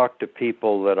used to talk to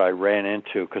people that I ran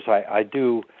into, because I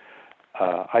do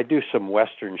some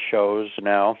Western shows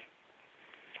now.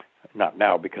 Not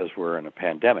now because we're in a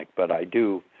pandemic, but I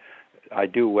do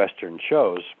Western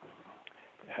shows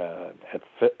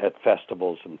at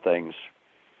festivals and things.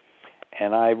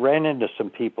 And I ran into some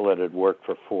people that had worked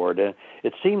for Ford, and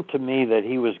it seemed to me that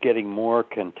he was getting more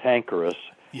cantankerous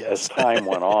as time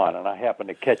went on. And I happened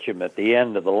to catch him at the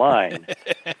end of the line.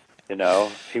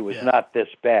 He was not this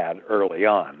bad early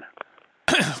on.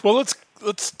 Well,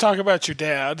 let's talk about your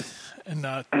dad. And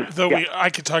I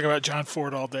could talk about John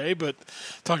Ford all day, but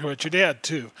talk about your dad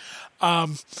too.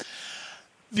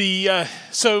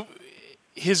 So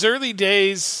his early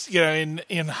days,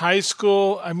 in high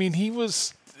school, I mean, he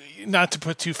was, not to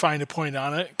put too fine a point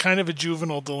on it, kind of a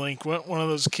juvenile delinquent, one of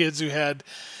those kids who had,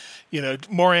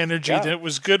 more energy than it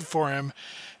was good for him.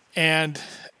 And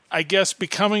I guess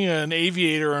becoming an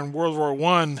aviator in World War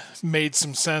I made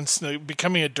some sense.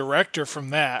 Becoming a director from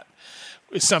that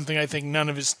is something I think none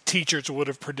of his teachers would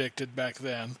have predicted back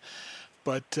then.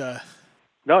 But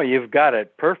no, you've got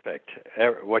it perfect.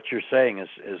 What you're saying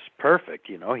is perfect.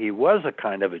 He was a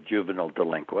kind of a juvenile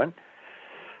delinquent.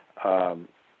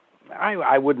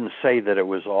 I wouldn't say that it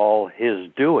was all his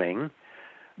doing,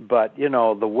 but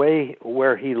the way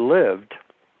where he lived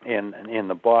in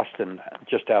the Boston,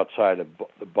 just outside of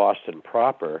Boston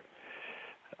proper,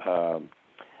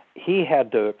 he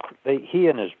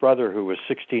and his brother, who was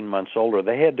 16 months older,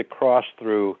 they had to cross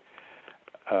through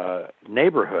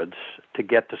neighborhoods to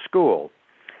get to school.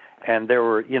 And there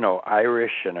were,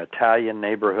 Irish and Italian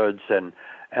neighborhoods, and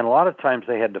a lot of times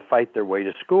they had to fight their way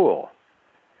to school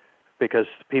because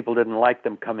people didn't like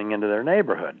them coming into their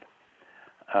neighborhood,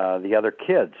 the other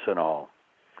kids and all.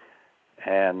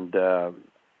 And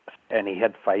he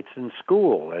had fights in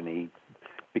school, and he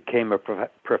became a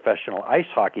professional ice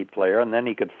hockey player, and then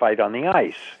he could fight on the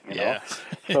ice, know.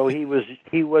 So he was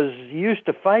used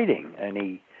to fighting, and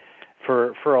he,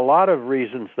 for a lot of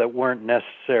reasons that weren't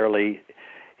necessarily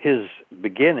his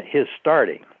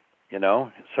starting,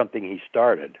 something he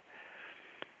started.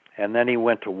 And then he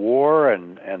went to war,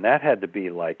 and that had to be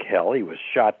like hell. He was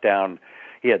shot down.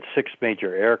 He had 6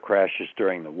 major air crashes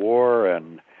during the war,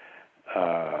 and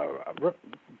a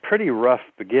pretty rough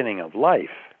beginning of life.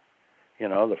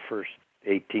 The first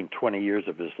 18, 20 years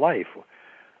of his life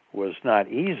was not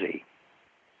easy.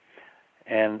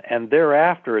 And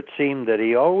thereafter, it seemed that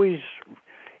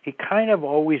he kind of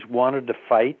always wanted to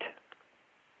fight.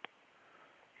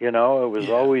 It was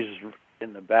always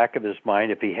in the back of his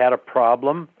mind. If he had a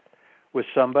problem with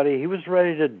somebody, he was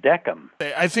ready to deck him.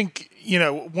 I think,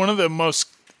 one of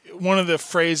the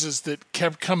phrases that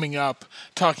kept coming up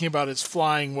talking about his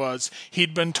flying was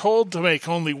he'd been told to make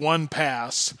only one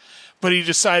pass, but he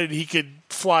decided he could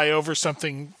fly over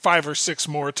something 5 or 6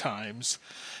 more times,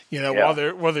 while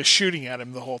they're shooting at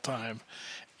him the whole time.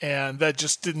 And that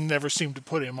just never seem to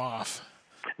put him off.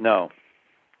 No,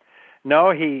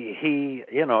 he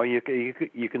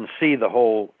you can see the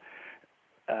whole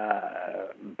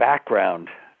background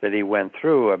that he went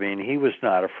through. I mean, he was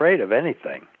not afraid of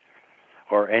anything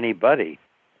or anybody.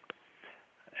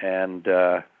 And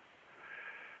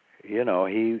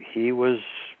he was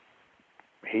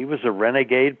a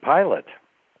renegade pilot.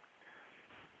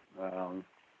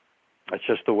 That's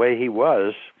just the way he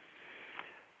was.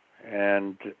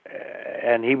 And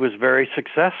he was very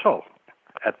successful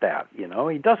at that. He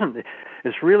doesn't.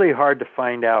 It's really hard to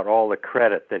find out all the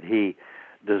credit that he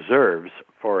deserves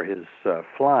for his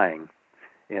flying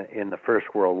in the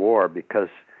First World War, because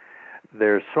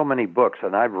there's so many books,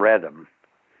 and I've read them,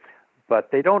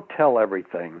 but they don't tell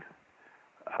everything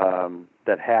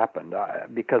that happened.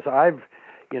 Because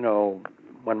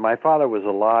when my father was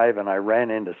alive and I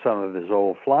ran into some of his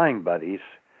old flying buddies,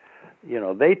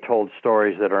 they told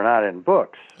stories that are not in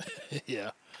books.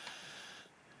 Yeah.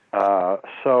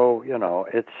 So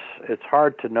it's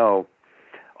hard to know.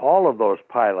 All of those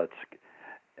pilots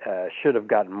should have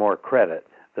gotten more credit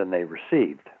than they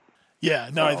received. Yeah,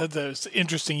 no, I thought that was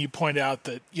interesting. You point out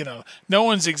that, no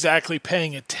one's exactly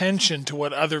paying attention to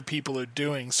what other people are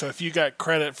doing. So if you got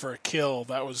credit for a kill,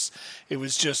 it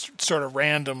was just sort of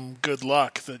random good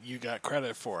luck that you got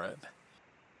credit for it.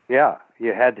 Yeah,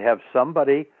 you had to have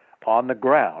somebody on the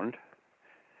ground.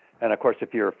 And of course,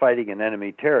 if you were fighting in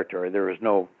enemy territory, there was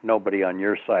nobody on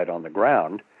your side on the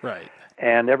ground. Right.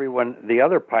 And the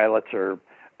other pilots are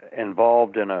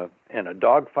involved in a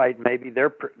dogfight. Maybe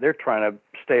they're trying to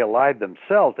stay alive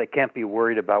themselves. They can't be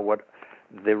worried about what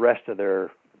the rest of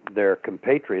their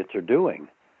compatriots are doing.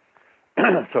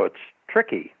 So it's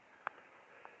tricky,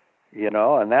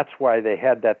 and that's why they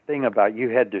had that thing about you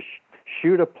had to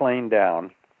shoot a plane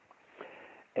down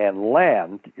and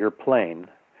land your plane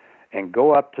and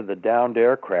go up to the downed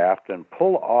aircraft and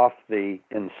pull off the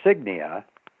insignia,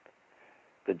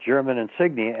 the German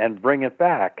insignia, and bring it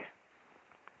back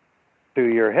to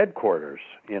your headquarters.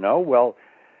 Well,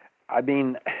 I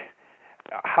mean,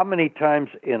 how many times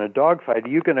in a dogfight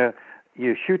are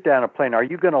you shoot down a plane? Are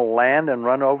you going to land and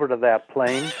run over to that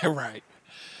plane? Right.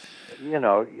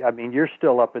 I mean, you're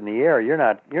still up in the air. You're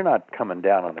not coming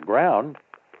down on the ground.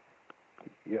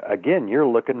 Again, you're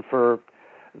looking for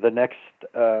the next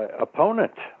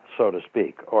opponent, so to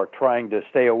speak, or trying to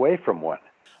stay away from one.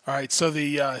 All right, so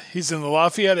he's in the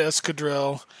Lafayette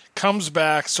Escadrille, comes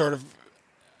back sort of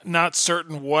not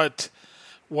certain what's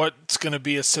going to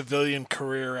be a civilian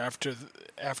career after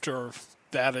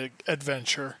that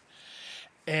adventure,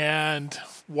 and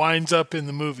winds up in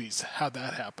the movies. How'd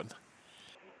that happen?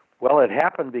 Well, it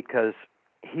happened because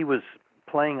he was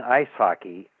playing ice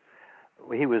hockey.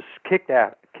 He was kicked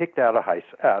out of high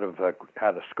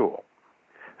school,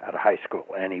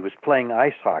 and he was playing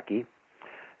ice hockey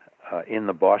in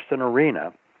the Boston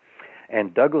arena.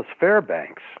 And Douglas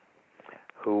Fairbanks,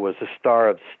 who was a star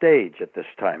of stage at this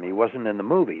time, he wasn't in the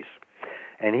movies,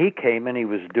 and he came and he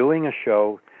was doing a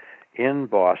show in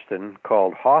Boston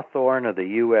called Hawthorne of the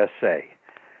USA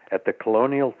at the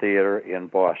Colonial Theater in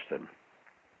Boston.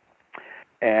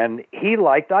 And he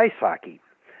liked ice hockey.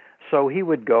 So he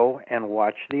would go and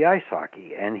watch the ice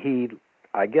hockey. And he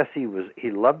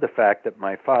loved the fact that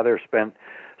my father spent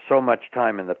so much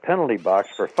time in the penalty box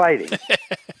for fighting.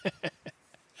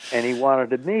 And he wanted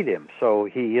to meet him. So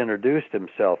he introduced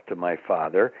himself to my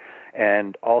father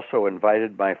and also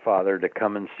invited my father to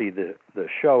come and see the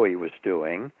show he was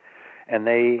doing. And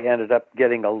they ended up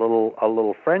getting a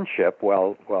little friendship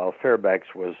while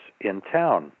Fairbanks was in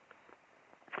town.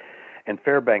 And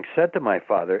Fairbanks said to my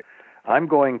father, "I'm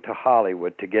going to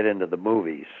Hollywood to get into the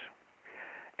movies.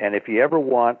 And if you ever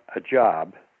want a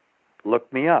job,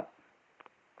 look me up."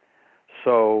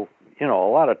 So, a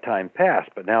lot of time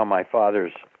passed, but now my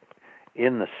father's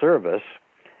in the service,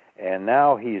 and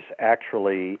now he's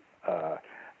actually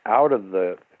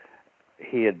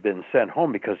he had been sent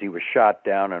home because he was shot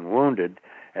down and wounded,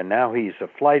 and now he's a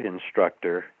flight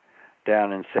instructor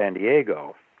down in San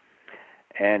Diego.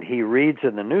 And he reads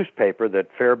in the newspaper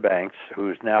that Fairbanks,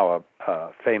 who's now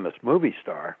a famous movie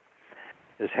star,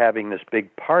 is having this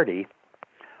big party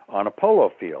on a polo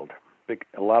field.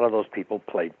 A lot of those people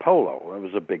played polo. It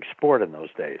was a big sport in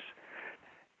those days.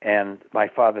 And my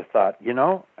father thought,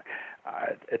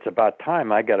 it's about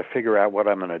time. I got to figure out what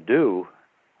I'm going to do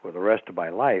for the rest of my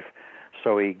life.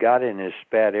 So he got in his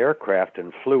SPAD aircraft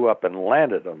and flew up and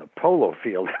landed on the polo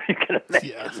field. You can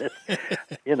imagine this,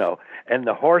 and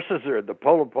the the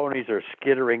polo ponies are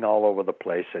skittering all over the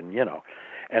place, and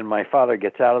and my father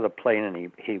gets out of the plane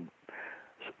and he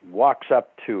walks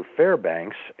up to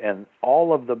Fairbanks, and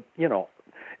all of the,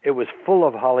 it was full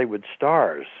of Hollywood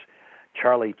stars,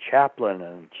 Charlie Chaplin,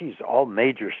 and all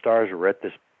major stars were at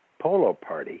this polo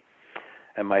party,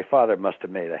 and my father must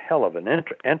have made a hell of an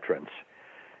entrance.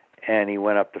 And he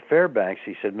went up to Fairbanks.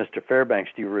 He said, "Mr. Fairbanks,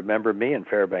 do you remember me?" And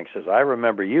Fairbanks says, "I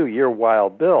remember you. You're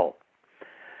Wild Bill.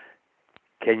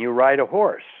 Can you ride a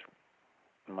horse?"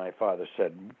 And my father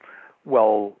said,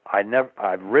 "Well,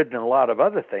 I've ridden a lot of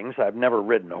other things. I've never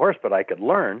ridden a horse, but I could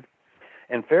learn."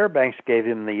 And Fairbanks gave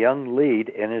him the young lead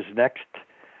in his next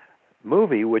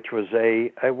movie, which was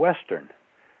a Western.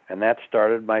 And that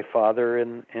started my father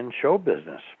in show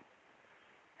business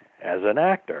as an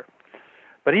actor.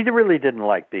 But he really didn't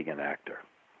like being an actor,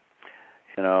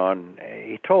 and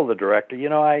he told the director,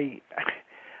 I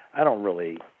don't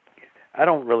really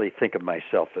think of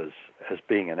myself as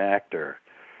being an actor.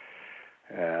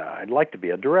 I'd like to be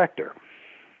a director.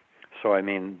 So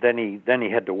then he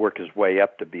had to work his way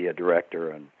up to be a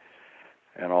director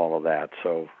and all of that.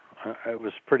 So it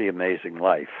was a pretty amazing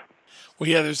life. Well,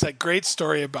 yeah, there's that great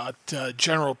story about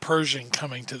General Pershing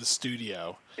coming to the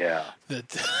studio. Yeah. That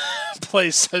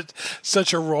plays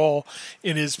such a role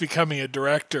in his becoming a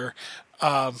director,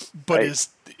 but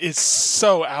is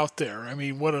so out there. I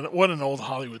mean, what an old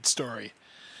Hollywood story.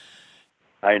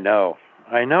 I know,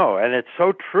 and it's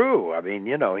so true. I mean,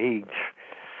 he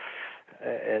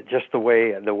just the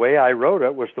way I wrote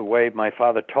it was the way my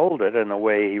father told it and the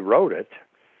way he wrote it.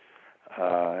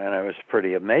 And it was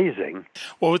pretty amazing.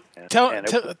 Well,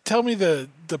 tell me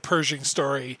the Pershing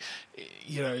story,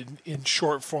 in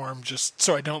short form, just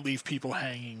so I don't leave people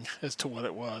hanging as to what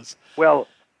it was. Well,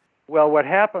 what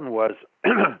happened was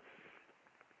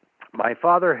my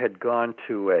father had gone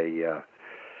to a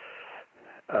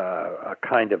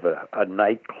kind of a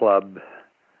nightclub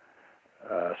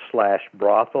 /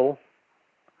 brothel,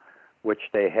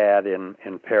 which they had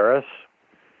in Paris,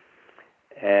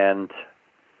 and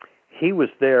he was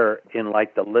there in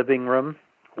like the living room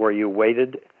where you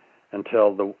waited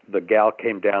until the gal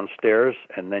came downstairs,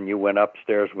 and then you went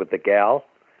upstairs with the gal.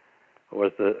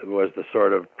 Was the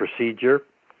sort of procedure.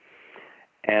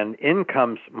 And in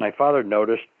comes my father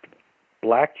noticed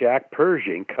Blackjack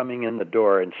Pershing coming in the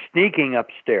door and sneaking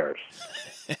upstairs.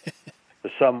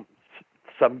 Some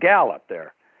gal up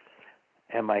there,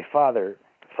 and my father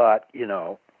thought,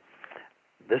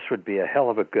 this would be a hell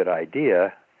of a good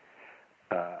idea.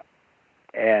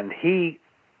 And he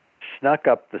snuck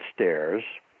up the stairs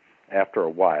after a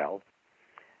while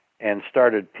and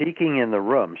started peeking in the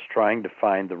rooms, trying to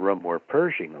find the room where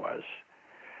Pershing was.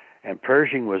 And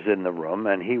Pershing was in the room,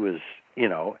 and he was,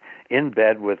 in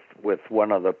bed with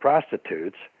one of the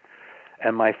prostitutes.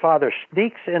 And my father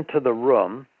sneaks into the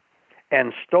room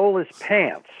and stole his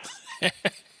pants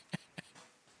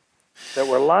that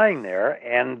were lying there,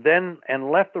 and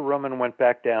left the room and went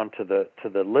back down to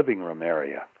the living room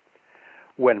area.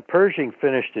 When Pershing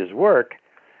finished his work,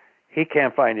 he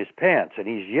can't find his pants, and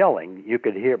he's yelling.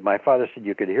 My father said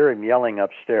you could hear him yelling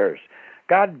upstairs,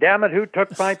 "God damn it, who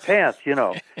took my pants?"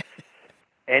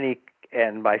 And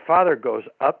And my father goes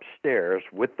upstairs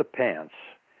with the pants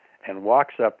and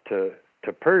walks up to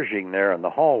Pershing there in the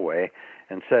hallway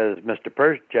and says,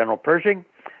 General Pershing,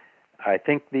 I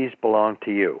think these belong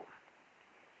to you.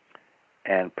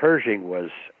 And Pershing was,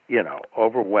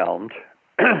 overwhelmed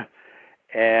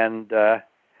and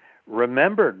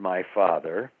remembered my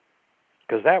father,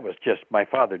 because that was just, my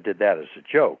father did that as a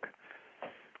joke.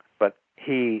 But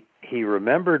he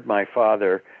remembered my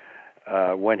father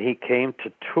when he came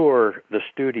to tour the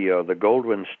studio, the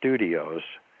Goldwyn Studios,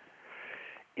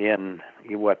 in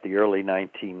the early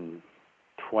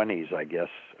 1920s, I guess,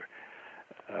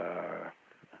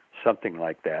 something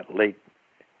like that, late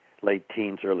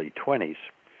teens, early 20s.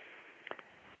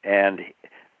 And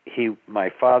my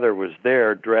father was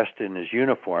there dressed in his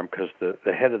uniform because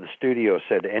the head of the studio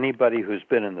said, anybody who's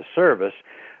been in the service,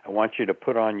 I want you to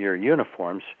put on your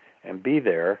uniforms and be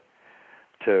there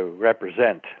to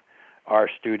represent our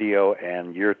studio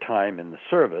and your time in the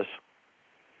service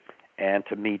and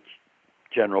to meet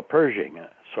General Pershing.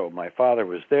 So my father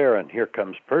was there, and here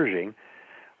comes Pershing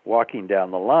walking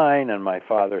down the line, and my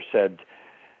father said,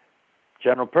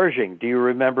 General Pershing, do you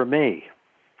remember me?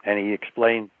 And he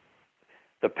explained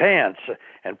the pants,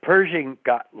 and Pershing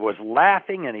was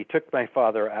laughing, and he took my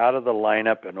father out of the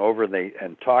lineup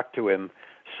and talked to him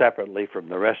separately from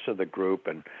the rest of the group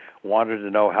and wanted to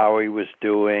know how he was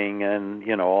doing and,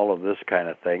 all of this kind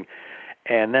of thing.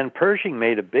 And then Pershing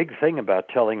made a big thing about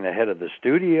telling the head of the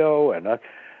studio and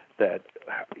that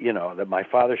my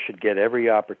father should get every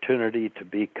opportunity to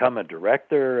become a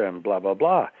director and blah, blah,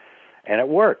 blah. And it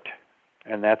worked.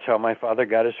 And that's how my father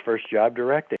got his first job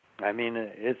directing. I mean,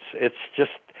 it's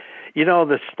just,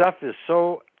 the stuff is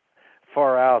so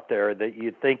far out there that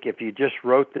you'd think if you just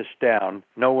wrote this down,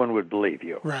 no one would believe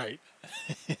you. Right.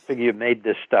 You made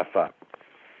this stuff up.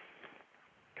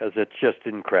 Because it's just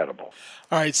incredible.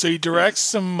 All right, so he directs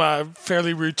some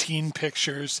fairly routine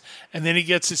pictures, and then he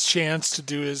gets his chance to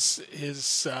do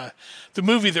the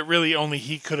movie that really only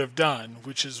he could have done,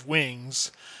 which is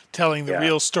Wings, telling the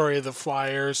real story of the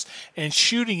Flyers and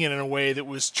shooting it in a way that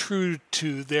was true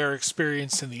to their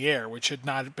experience in the air, which had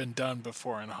not been done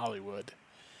before in Hollywood.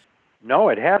 No,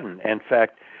 it hadn't. In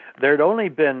fact, there'd only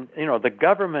been, the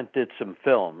government did some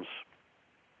films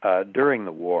during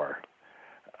the war.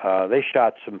 They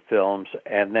shot some films,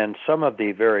 and then some of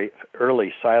the very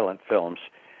early silent films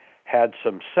had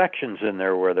some sections in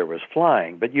there where there was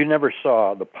flying, but you never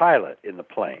saw the pilot in the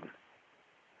plane.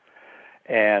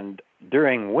 And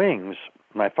during Wings,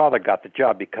 my father got the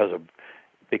job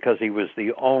because he was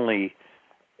the only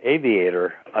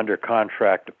aviator under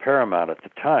contract to Paramount at the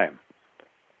time.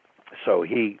 So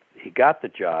he got the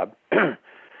job,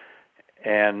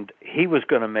 and he was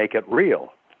going to make it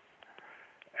real.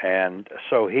 And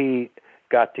so he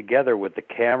got together with the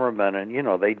cameraman, and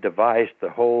they devised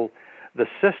the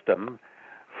system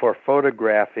for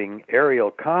photographing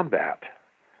aerial combat.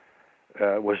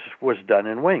 Was done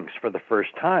in Wings for the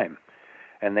first time,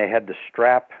 and they had to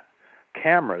strap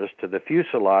cameras to the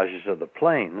fuselages of the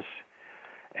planes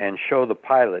and show the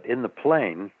pilot in the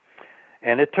plane.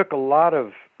 And it took a lot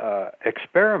of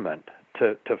experiment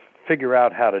to figure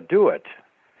out how to do it,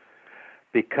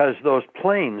 because those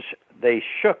planes, they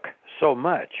shook so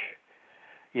much.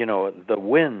 The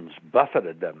winds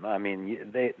buffeted them. I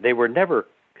mean, they were never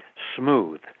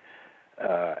smooth.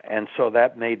 And so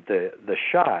that made the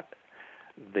shot,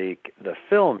 the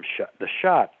film shot, the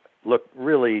shot look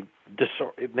really,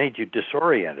 it made you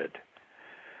disoriented.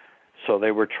 So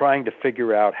they were trying to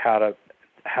figure out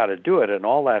how to do it, and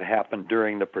all that happened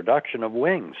during the production of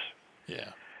Wings.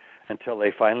 Yeah. Until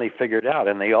they finally figured out.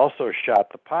 And they also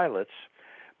shot the pilots,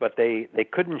 but they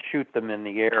couldn't shoot them in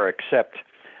the air except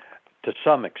to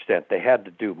some extent. They had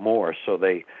to do more, so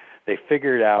they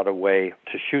figured out a way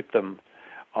to shoot them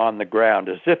on the ground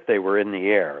as if they were in the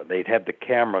air. They'd have the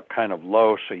camera kind of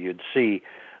low so you'd see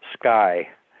sky,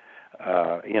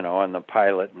 on the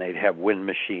pilot, and they'd have wind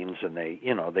machines, and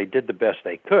they did the best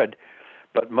they could,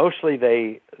 but mostly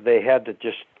they had to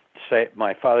just say,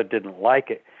 my father didn't like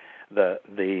it,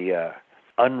 the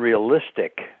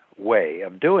unrealistic way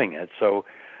of doing it, so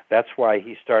that's why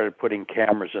he started putting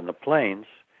cameras in the planes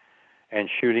and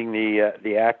shooting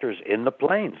the actors in the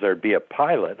planes. There'd be a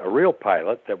pilot, a real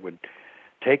pilot, that would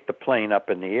take the plane up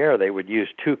in the air. They would use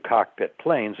two cockpit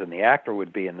planes, and the actor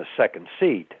would be in the second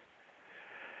seat.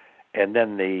 And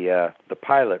then the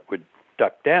pilot would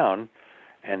duck down,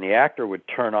 and the actor would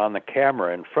turn on the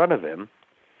camera in front of him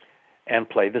and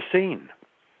play the scene.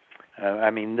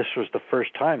 This was the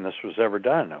first time this was ever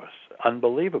done. It was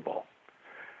unbelievable.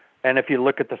 And if you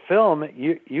look at the film,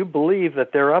 you believe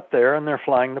that they're up there and they're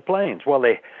flying the planes. Well,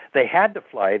 they had to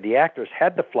fly. The actors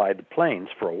had to fly the planes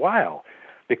for a while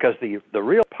because the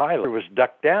real pilot was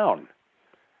ducked down.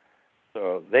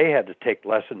 So they had to take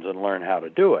lessons and learn how to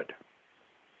do it.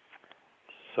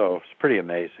 So it's pretty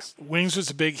amazing. Wings was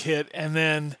a big hit, and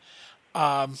then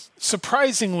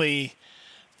surprisingly,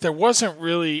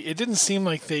 it didn't seem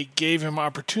like they gave him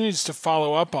opportunities to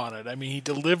follow up on it. I mean, he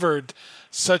delivered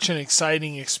such an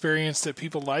exciting experience that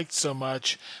people liked so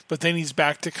much, but then he's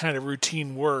back to kind of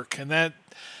routine work, and that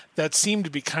seemed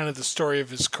to be kind of the story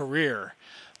of his career,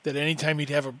 that anytime he'd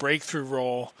have a breakthrough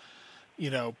role,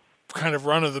 kind of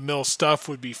run-of-the-mill stuff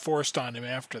would be forced on him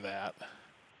after that.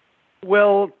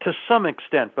 Well, to some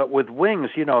extent, but with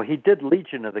Wings, he did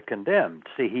Legion of the Condemned.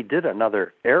 See, he did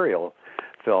another aerial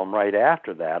film right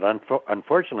after that.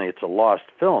 Unfortunately, it's a lost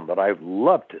film, but I'd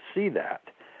love to see that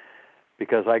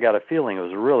because I got a feeling it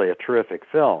was really a terrific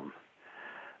film.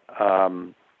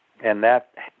 And that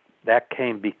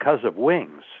came because of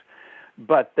Wings.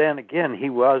 But then again, he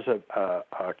was a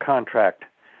contract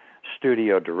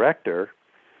studio director,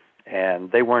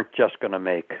 and they weren't just going to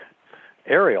make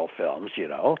aerial films,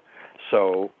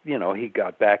 So, he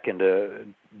got back into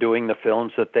doing the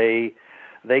films that they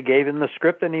gave him the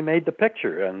script, and he made the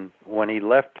picture. And when he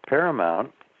left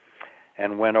Paramount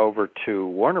and went over to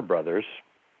Warner Brothers,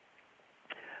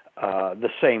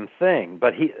 the same thing,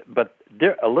 but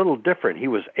a little different. He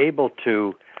was able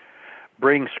to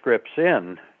bring scripts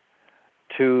in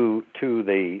to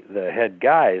the head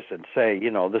guys and say,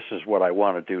 this is what I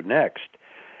want to do next.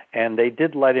 And they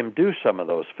did let him do some of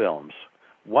those films.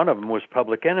 One of them was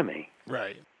Public Enemy.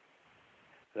 Right.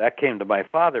 That came to my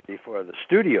father before the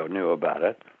studio knew about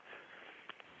it.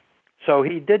 So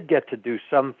he did get to do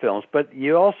some films, but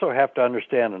you also have to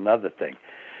understand another thing.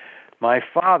 My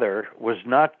father was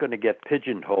not going to get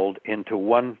pigeonholed into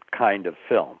one kind of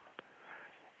film,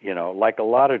 like a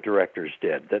lot of directors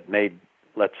did that made,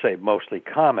 let's say, mostly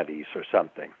comedies or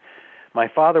something. My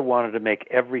father wanted to make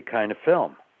every kind of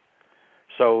film.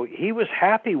 So he was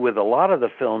happy with a lot of the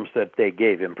films that they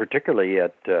gave him, particularly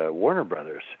at Warner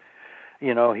Brothers.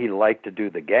 He liked to do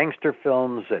the gangster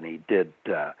films, and he did,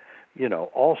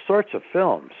 all sorts of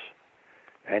films.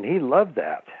 And he loved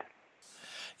that.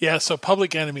 Yeah, so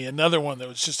Public Enemy, another one that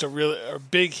was just a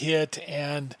big hit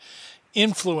and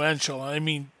influential. I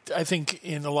mean, I think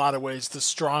in a lot of ways the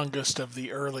strongest of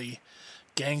the early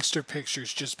gangster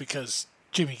pictures, just because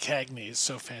Jimmy Cagney is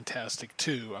so fantastic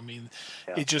too. I mean,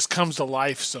 It just comes to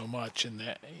life so much in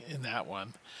that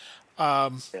one.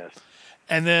 Yes.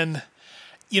 And then,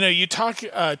 you talk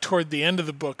toward the end of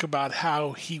the book about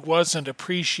how he wasn't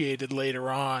appreciated later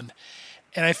on.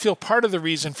 And I feel part of the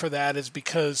reason for that is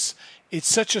because it's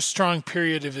such a strong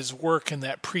period of his work in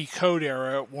that pre-Code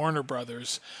era at Warner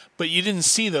Brothers, but you didn't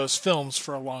see those films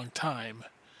for a long time.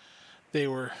 They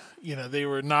were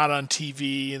not on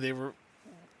TV, and they were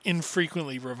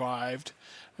infrequently revived.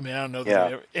 I mean, I don't know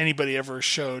that anybody ever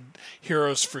showed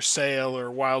Heroes for Sale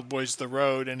or Wild Boys the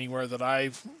Road anywhere that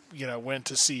I've, went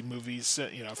to see movies,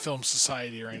 Film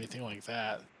Society or anything like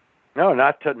that. No,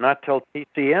 not till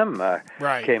TCM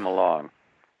came along.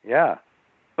 Yeah.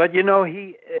 But,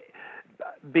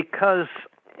 because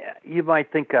you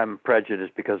might think I'm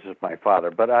prejudiced because of my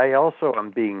father, but I also am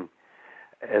being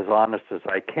as honest as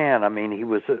I can. I mean, he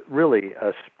was really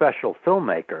a special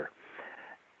filmmaker.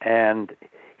 And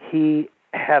he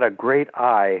had a great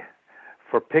eye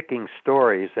for picking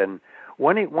stories. And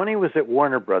when he was at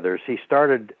Warner Brothers, he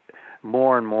started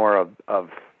more and more of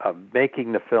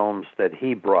making the films that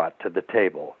he brought to the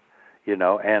table,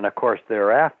 and of course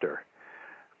thereafter.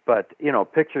 But,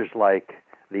 pictures like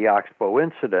The Oxbow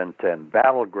Incident and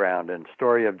Battleground and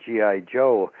Story of G.I.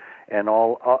 Joe and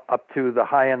all up to The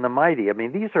High and the Mighty. I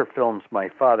mean, these are films my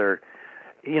father,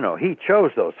 he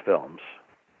chose those films.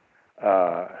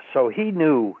 So he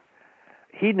knew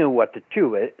what to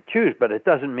choose, but it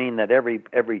doesn't mean that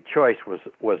every choice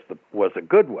was a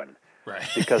good one. Right.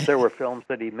 Because there were films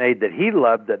that he made that he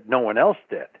loved that no one else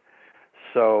did.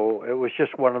 So it was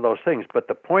just one of those things. But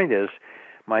the point is,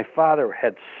 my father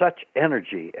had such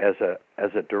energy as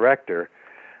a director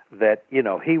that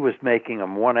he was making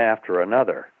them one after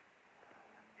another.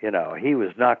 He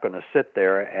was not going to sit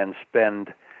there and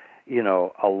spend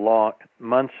a long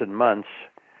months and months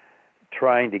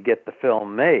trying to get the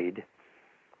film made.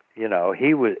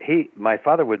 My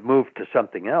father would move to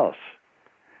something else.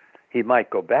 He might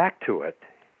go back to it,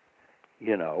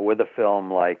 with a film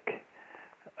like,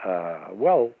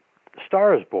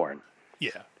 Star is Born.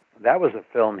 Yeah. That was a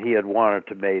film he had wanted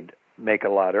to make a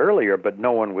lot earlier, but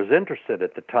no one was interested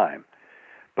at the time.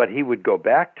 But he would go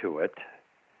back to it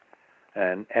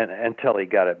and until he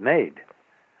got it made.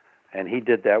 And he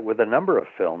did that with a number of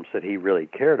films that he really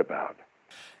cared about.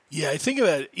 Yeah, I think of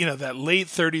that, that late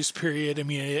 30s period. I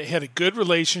mean, he had a good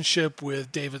relationship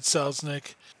with David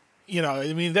Selznick.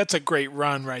 That's a great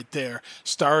run right there.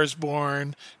 Star is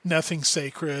Born, Nothing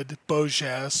Sacred, Beau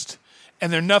Geste,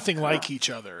 and they're nothing like each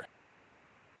other.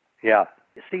 Yeah.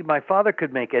 See, my father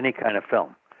could make any kind of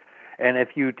film. And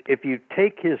if you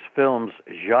take his films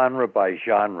genre by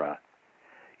genre,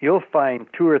 you'll find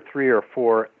 2 or 3 or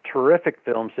 4 terrific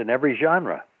films in every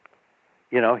genre.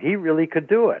 He really could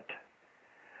do it.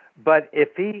 But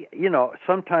if he,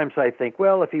 sometimes I think,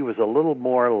 well, if he was a little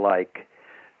more like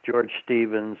George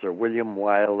Stevens or William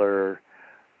Wyler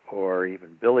or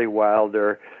even Billy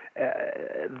Wilder,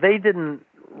 they didn't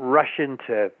rush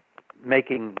into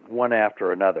making one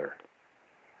after another.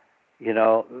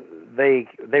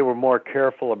 They were more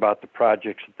careful about the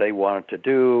projects that they wanted to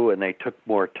do, and they took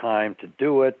more time to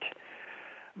do it.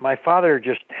 My father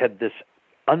just had this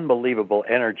unbelievable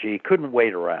energy. He couldn't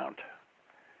wait around.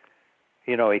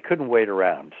 He couldn't wait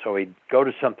around, so he'd go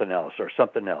to something else,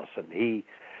 and he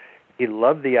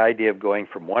loved the idea of going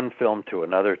from one film to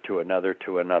another, to another,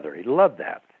 to another. He loved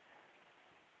that.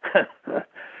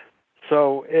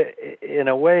 So in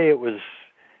a way,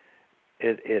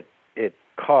 it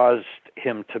caused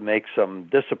him to make some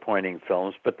disappointing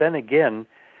films, but then again,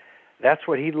 that's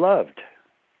what he loved.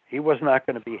 He was not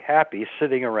going to be happy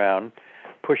sitting around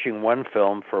pushing one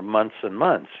film for months and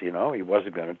months. He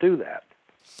wasn't going to do that.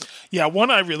 Yeah,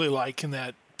 one I really like in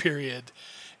that period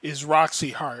is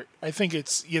Roxy Hart. I think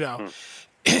it's,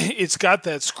 it's got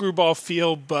that screwball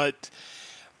feel, but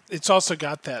it's also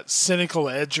got that cynical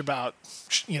edge about,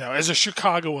 as a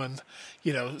Chicagoan,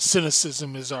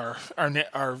 cynicism is our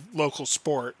local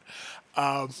sport.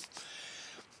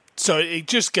 So it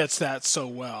just gets that so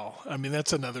well. I mean,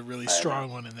 that's another really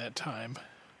strong one in that time.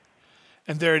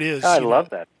 And there it is. I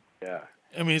love that. Yeah.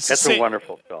 I mean, it's a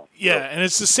wonderful film. Yeah, and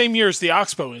it's the same year as the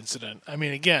Oxbow incident. I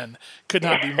mean, again, could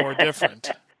not be more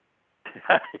different.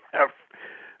 Yeah,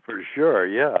 for sure.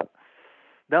 Yeah.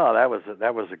 No, that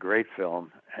was a great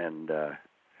film, and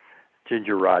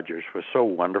Ginger Rogers was so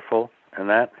wonderful in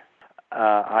that.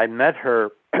 I met her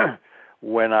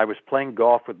when I was playing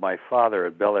golf with my father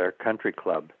at Bel Air Country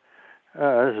Club.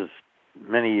 This is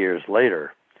many years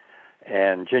later,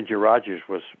 and Ginger Rogers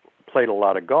played a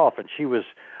lot of golf, and she was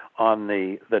on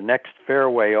the next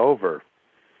fairway over,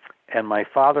 and my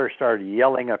father started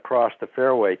yelling across the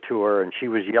fairway to her, and she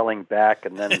was yelling back,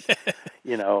 and then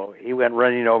he went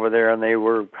running over there, and they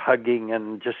were hugging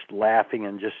and just laughing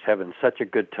and just having such a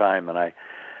good time. And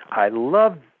I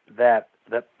loved that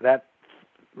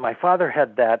my father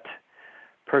had that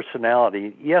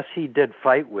personality. Yes, he did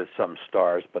fight with some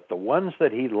stars, but the ones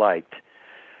that he liked,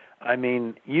 I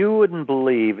mean, you wouldn't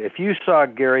believe, if you saw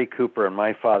Gary Cooper and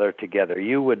my father together,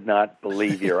 you would not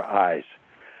believe your eyes.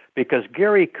 Because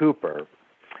Gary Cooper,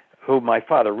 who my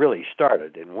father really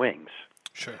started in Wings,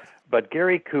 sure, but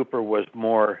Gary Cooper was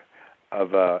more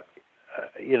of a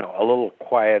little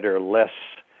quieter, less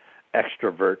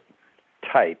extrovert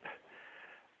type,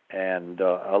 and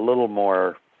a little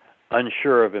more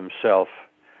unsure of himself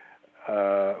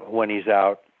when he's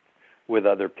out with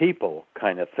other people,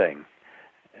 kind of thing.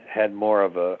 Had more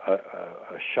of a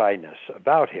shyness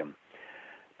about him.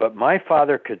 But my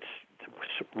father could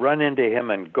run into him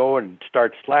and go and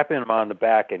start slapping him on the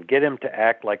back and get him to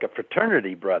act like a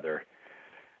fraternity brother.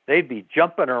 They'd be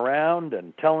jumping around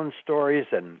and telling stories,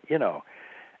 and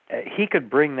he could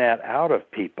bring that out of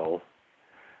people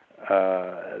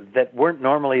that weren't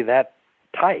normally that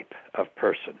type of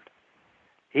person.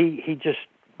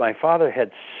 My father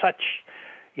had such,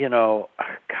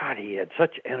 God, he had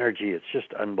such energy. It's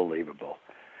just unbelievable.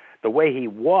 The way he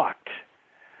walked,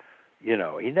 he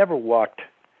never walked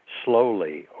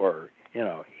slowly or,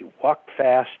 he walked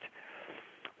fast.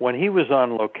 When he was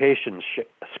on location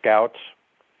scouts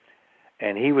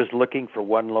and he was looking for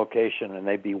one location and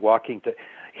they'd be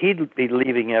he'd be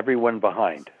leaving everyone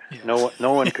behind. Yeah.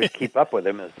 No one could keep up with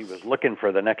him as he was looking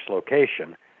for the next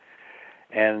location.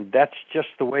 And that's just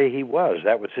the way he was.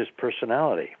 That was his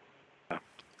personality.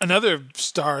 Another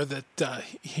star that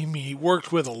he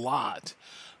worked with a lot,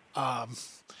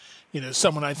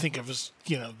 someone I think of as,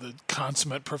 the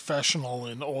consummate professional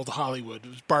in old Hollywood,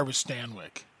 was Barbara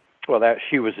Stanwyck. Well,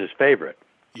 she was his favorite.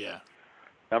 Yeah.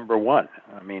 Number one.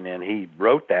 I mean, and he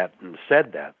wrote that and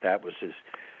said that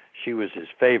she was his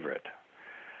favorite.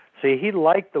 See, he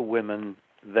liked the women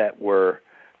that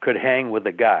could hang with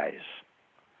the guys.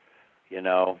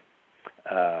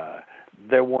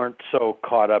 They weren't so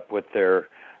caught up with their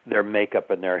makeup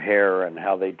and their hair and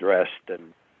how they dressed.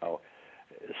 And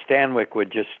Stanwyck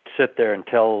would just sit there and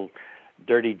tell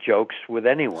dirty jokes with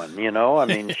anyone, you know. I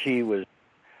mean, she was,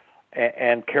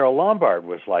 and Carole Lombard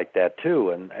was like that too,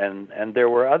 and there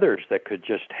were others that could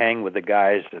just hang with the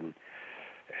guys, and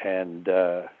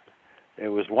it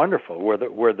was wonderful. Were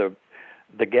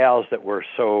the gals that were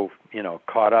so, you know,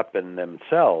 caught up in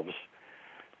themselves,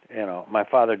 you know, my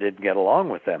father didn't get along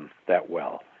with them that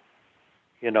well.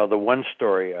 You know, the one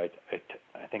story I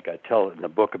think I tell it in the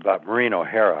book about Maureen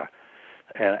O'Hara,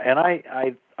 and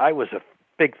I was a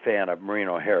big fan of Maureen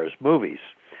O'Hara's movies.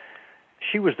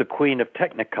 She was the queen of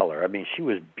Technicolor. I mean, she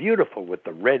was beautiful with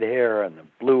the red hair and the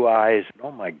blue eyes.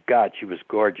 Oh my God, she was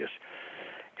gorgeous.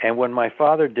 And when my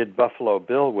father did Buffalo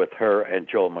Bill with her and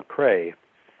Joel McCrea,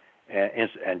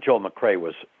 and Joel McCrea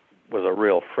was a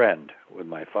real friend with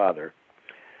my father,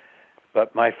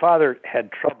 but my father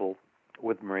had trouble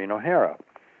with Maureen O'Hara.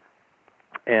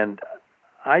 And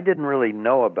I didn't really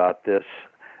know about this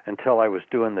until I was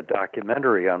doing the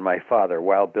documentary on my father,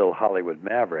 Wild Bill Hollywood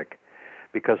Maverick,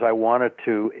 because I wanted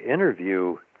to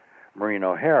interview Maureen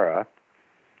O'Hara.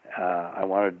 I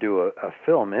wanted to do a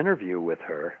film interview with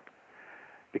her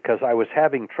because I was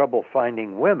having trouble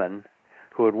finding women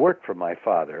who had worked for my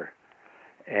father.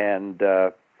 And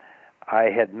I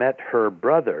had met her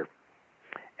brother,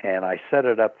 and I set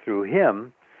it up through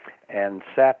him and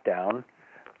sat down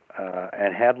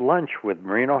and had lunch with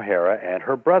Maureen O'Hara and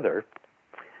her brother.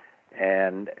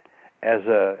 And as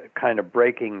a kind of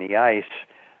breaking the ice,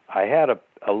 I had a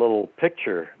little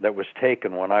picture that was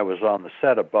taken when I was on the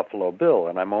set of Buffalo Bill,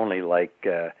 and I'm only like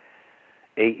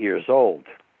 8 years old.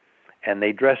 And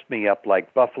they dressed me up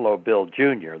like Buffalo Bill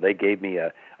Jr. They gave me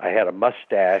I had a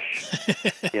mustache,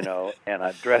 you know, and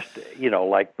I dressed, you know,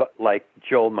 like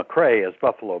Joel McCrea as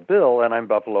Buffalo Bill, and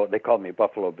they called me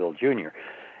Buffalo Bill Jr.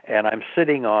 And I'm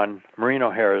sitting on Maureen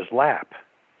O'Hara's lap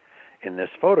in this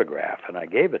photograph, and I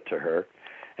gave it to her,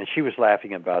 and she was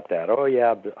laughing about that. Oh,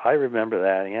 yeah, I remember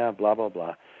that. Yeah, blah, blah,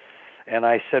 blah. And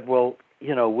I said, well,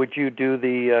 you know, would you do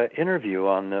the interview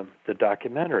on the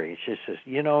documentary? She says,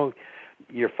 you know,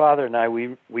 your father and I,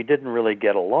 we didn't really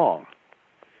get along.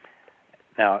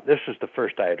 Now, this was the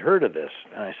first I had heard of this.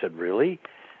 And I said, really?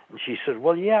 And she said,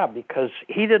 well, yeah, because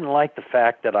he didn't like the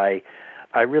fact that I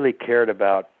really cared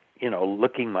about, you know,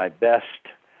 looking my best,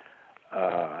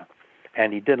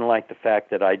 and he didn't like the fact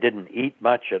that I didn't eat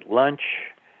much at lunch,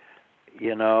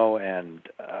 you know, and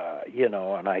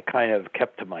I kind of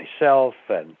kept to myself,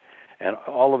 and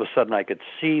all of a sudden I could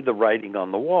see the writing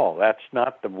on the wall. That's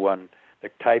not the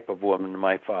type of woman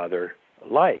my father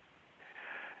liked.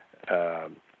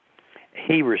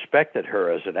 He respected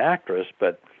her as an actress,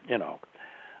 but, you know,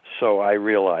 so I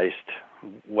realized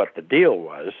what the deal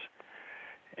was.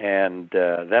 And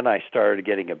then I started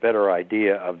getting a better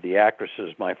idea of the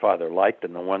actresses my father liked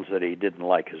and the ones that he didn't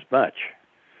like as much.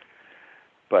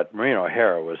 But Maureen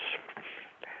O'Hara was,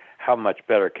 how much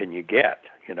better can you get,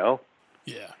 you know?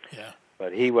 Yeah, yeah.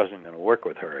 But he wasn't going to work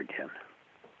with her again.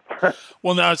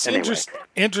 Well, now it's Anyway.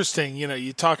 interesting, you know,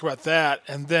 you talk about that,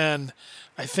 and then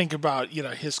I think about, you know,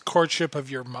 his courtship of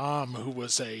your mom, who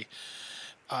was a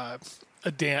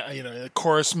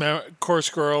chorus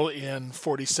girl in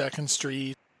 42nd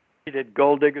Street. He did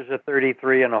Gold Diggers at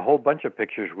 33 and a whole bunch of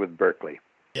pictures with Berkeley.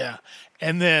 Yeah,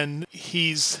 and then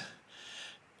he's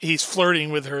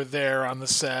flirting with her there on the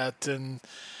set, and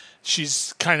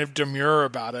she's kind of demure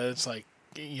about it. It's like,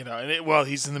 you know,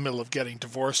 he's in the middle of getting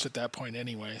divorced at that point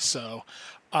anyway. So,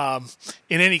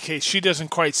 in any case, she doesn't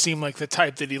quite seem like the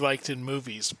type that he liked in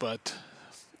movies, but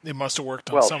it must have worked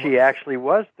on some. Well, she actually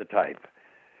was the type.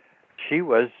 She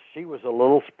was a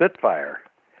little spitfire,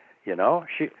 you know.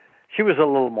 She was a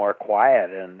little more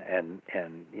quiet and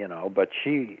you know, but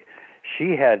she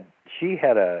had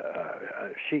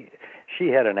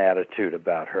an attitude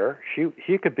about her.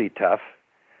 She could be tough.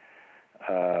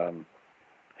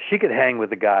 She could hang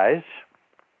with the guys,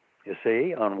 you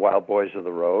see, on Wild Boys of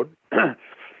the Road.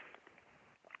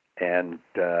 And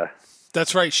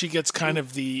that's right. She gets kind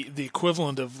of the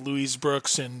equivalent of Louise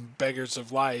Brooks in Beggars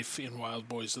of Life in Wild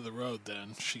Boys of the Road.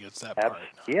 Then she gets that part.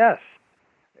 Yes.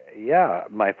 Yeah,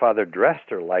 my father dressed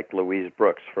her like Louise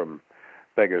Brooks from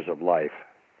Beggars of Life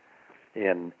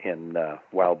in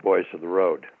Wild Boys of the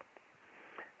Road.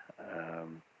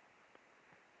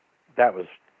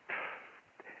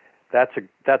 That's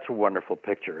a wonderful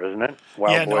picture, isn't it?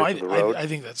 Wild Boys of the Road. I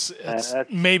think that's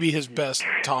maybe his best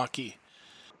talkie.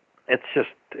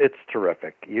 It's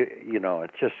terrific. You know,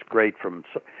 it's just great from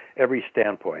every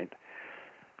standpoint,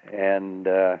 and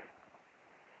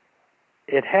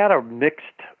it had a mixed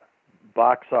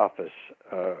box office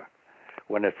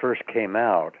when it first came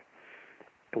out.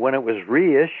 When it was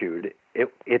reissued,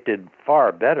 it did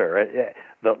far better.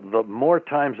 The more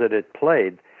times that it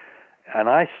played,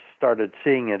 I started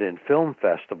seeing it in film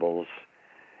festivals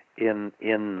in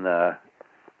the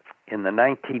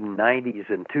 1990s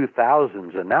and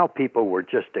 2000s, and now people were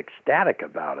just ecstatic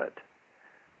about it,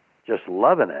 just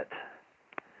loving it.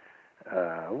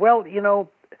 Well,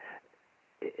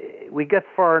 we get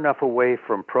far enough away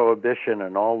from Prohibition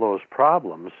and all those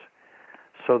problems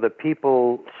so that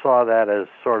people saw that as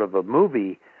sort of a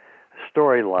movie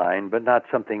storyline, but not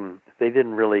something they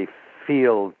didn't really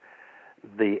feel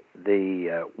the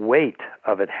weight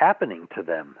of it happening to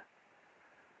them.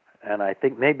 And I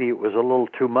think maybe it was a little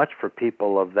too much for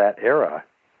people of that era.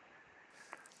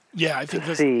 Yeah, I think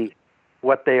to see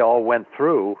what they all went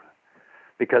through,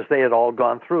 because they had all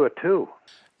gone through it too.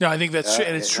 No, I think that's true.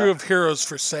 And it's true of Heroes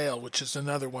for Sale, which is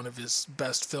another one of his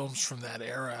best films from that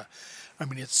era. I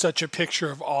mean, it's such a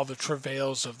picture of all the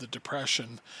travails of the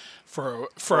Depression for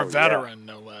a veteran,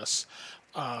 no less.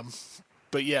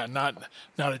 But yeah, not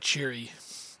a cheery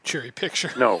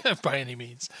picture, no, by any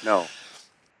means. No.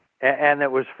 And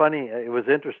it was funny. It was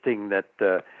interesting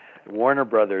that Warner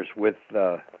Brothers with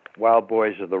Wild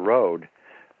Boys of the Road,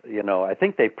 I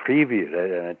think they previewed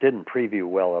it, and it didn't preview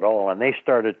well at all. And they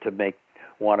started to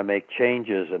want to make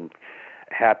changes and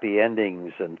happy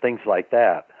endings and things like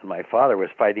that. And my father was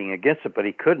fighting against it, but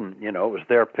he couldn't. It was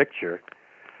their picture.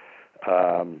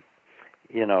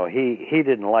 He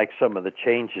didn't like some of the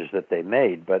changes that they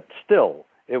made, but still,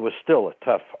 it was still a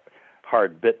tough,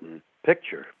 hard-bitten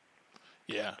picture.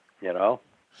 Yeah.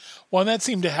 Well, and that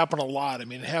seemed to happen a lot. I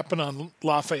mean, it happened on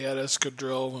Lafayette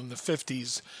Escadrille in the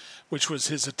 50s, which was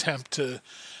his attempt to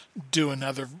do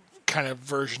another kind of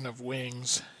version of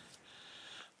Wings,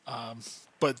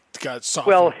 but got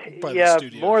softened by the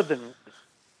studio.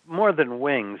 More than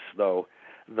Wings, though,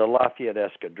 the Lafayette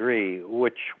Escadrille,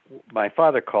 which my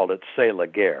father called it C'est la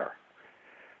guerre.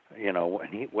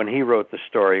 When he wrote the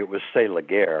story, it was C'est la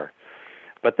guerre.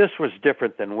 But this was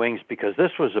different than Wings because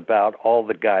this was about all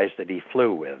the guys that he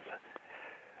flew with,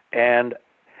 and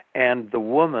the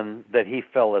woman that he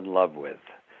fell in love with.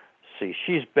 See,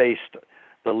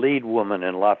 the lead woman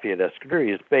in Lafayette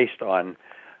Escadrille is based on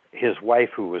his wife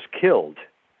who was killed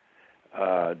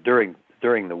during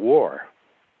the war,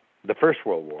 the First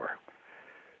World War,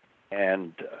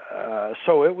 and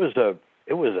so it was a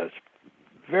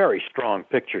very strong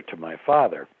picture to my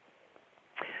father,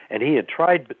 and he had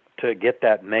tried to get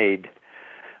that made.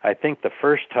 I think the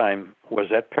first time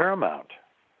was at Paramount,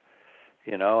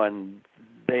 and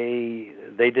they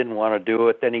didn't want to do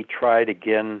it. Then he tried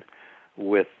again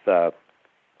with Selznick,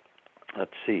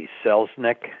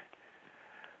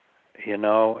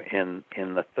 in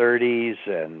the 30s,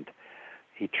 and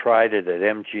he tried it at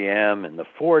MGM in the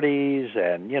 40s,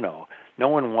 and no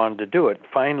one wanted to do it.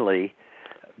 Finally,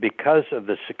 because of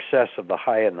the success of The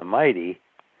High and the Mighty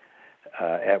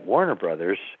at Warner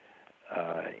Brothers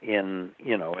in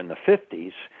the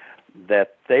 50s,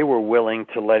 that they were willing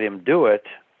to let him do it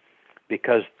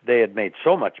because they had made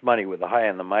so much money with The High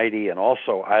and the Mighty and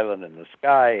also Island in the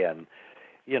Sky and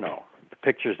the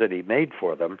pictures that he made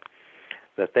for them,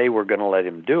 that they were going to let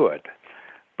him do it.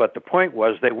 But the point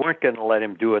was they weren't going to let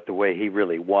him do it the way he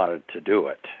really wanted to do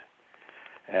it.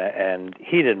 And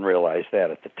he didn't realize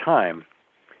that at the time.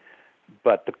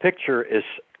 But the picture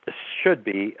should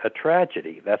be a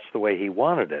tragedy. That's the way he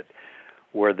wanted it,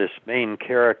 where this main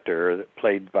character,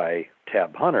 played by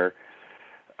Tab Hunter,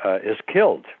 is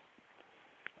killed.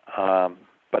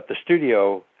 But the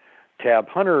studio, Tab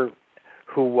Hunter,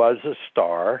 who was a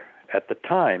star at the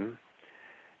time,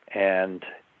 and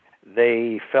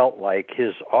they felt like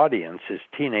his audience, his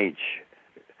teenage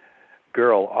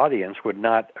girl audience, would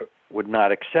not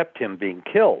accept him being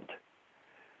killed.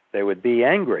 They would be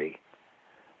angry.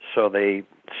 So they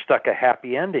stuck a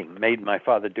happy ending, made my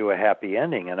father do a happy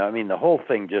ending. And I mean, the whole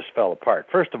thing just fell apart.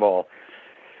 First of all,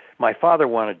 my father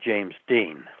wanted James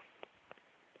Dean.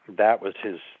 That was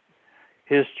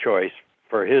his choice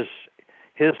for his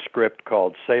script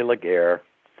called C'est la guerre.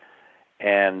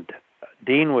 And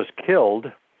Dean was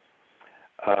killed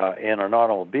in an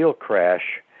automobile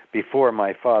crash before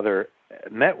my father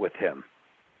met with him.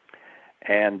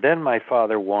 And then my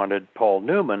father wanted Paul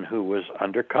Newman, who was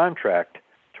under contract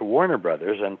to Warner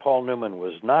Brothers, and Paul Newman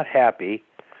was not happy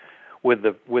with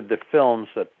the films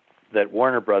that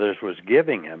Warner Brothers was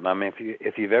giving him. I mean,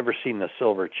 if you've ever seen The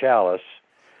Silver Chalice,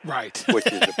 right,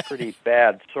 which is a pretty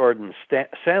bad sword and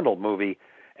sandal movie,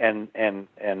 and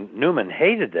Newman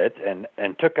hated it and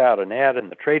took out an ad in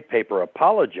the trade paper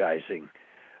apologizing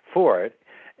for it,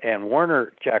 and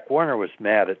Jack Warner was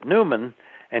mad at Newman,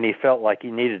 and he felt like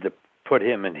he needed to put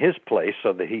him in his place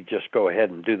so that he'd just go ahead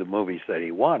and do the movies that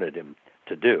he wanted him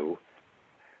to do.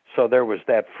 So there was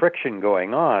that friction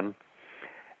going on,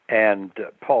 And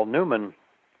Paul Newman,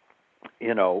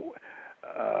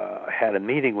 had a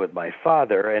meeting with my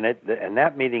father, and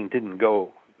that meeting didn't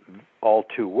go all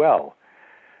too well.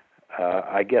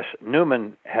 I guess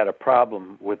Newman had a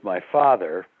problem with my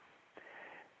father,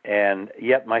 and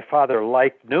yet my father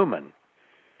liked Newman.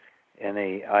 And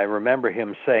I remember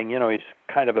him saying, he's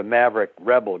kind of a maverick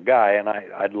rebel guy, and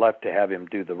I'd love to have him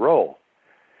do the role.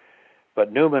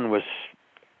 But Newman was,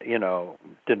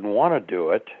 didn't want to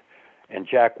do it, and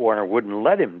Jack Warner wouldn't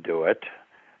let him do it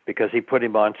because he put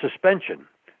him on suspension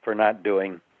for not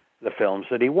doing the films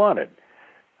that he wanted.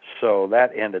 So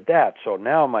that ended that. So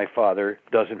now my father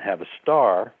doesn't have a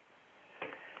star,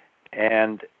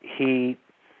 and he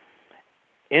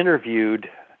interviewed,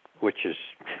 which is,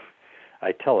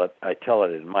 I tell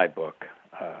it in my book,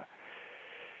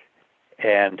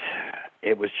 and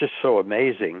it was just so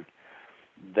amazing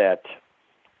that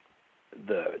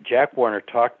Jack Warner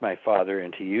talked my father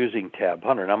into using Tab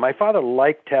Hunter. Now, my father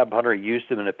liked Tab Hunter. He used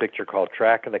him in a picture called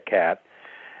Track of the Cat,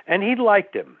 and he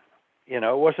liked him. It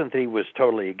wasn't that he was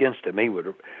totally against him. He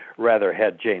would rather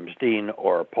had James Dean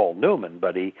or Paul Newman,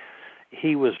 but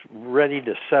he was ready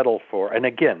to settle for. And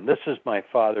again, this is my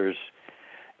father's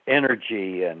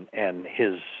energy and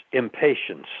his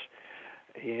impatience.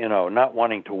 Not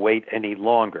wanting to wait any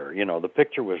longer. The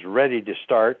picture was ready to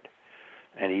start,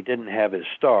 and he didn't have his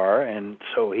star, and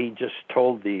so he just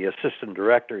told the assistant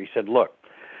director. He said, "Look,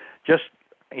 just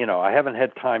I haven't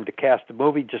had time to cast a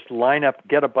movie. Just line up,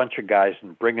 get a bunch of guys,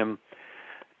 and bring them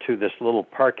to this little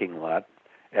parking lot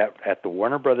at the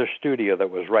Warner Brothers studio that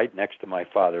was right next to my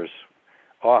father's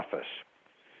office."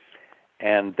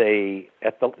 And this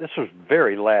was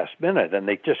very last minute, and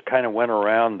they just kind of went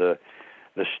around the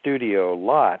studio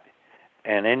lot,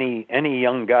 and any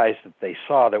young guys that they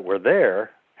saw that were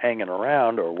there hanging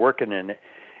around or working in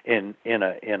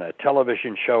a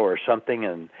television show or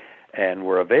something and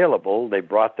were available, they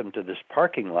brought them to this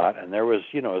parking lot, and there was,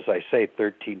 as I say,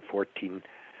 13, 14,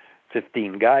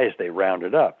 15 guys they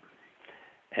rounded up.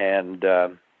 And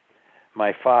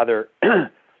my father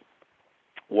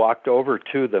walked over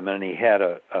to them, and he had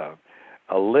a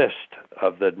list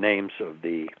of the names of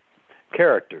the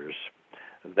characters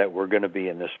that were going to be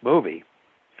in this movie.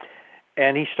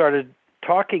 And he started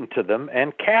talking to them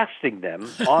and casting them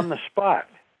on the spot,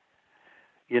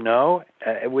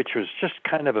 which was just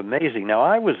kind of amazing. Now,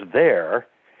 I was there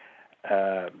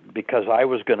because I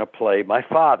was going to play my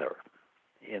father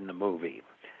in the movie,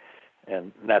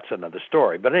 and that's another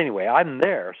story. But anyway, I'm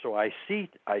there, so I see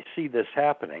this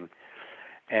happening,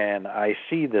 and I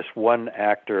see this one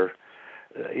actor.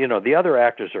 The other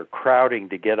actors are crowding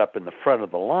to get up in the front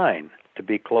of the line to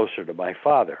be closer to my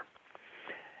father.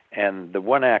 And the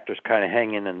one actor's kind of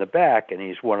hanging in the back, and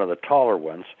he's one of the taller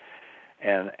ones.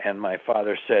 And my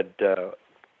father said,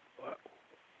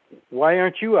 "Why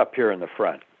aren't you up here in the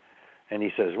front?" And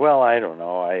he says, "Well, I don't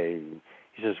know."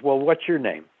 He says, "Well, what's your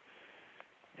name?"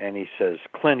 And he says,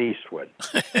 "Clint Eastwood."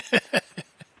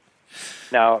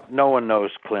 Now, no one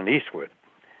knows Clint Eastwood.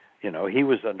 He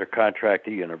was under contract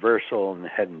at Universal and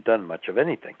hadn't done much of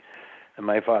anything. And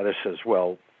my father says,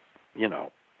 "Well,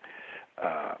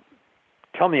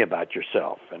 tell me about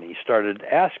yourself." And he started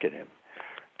asking him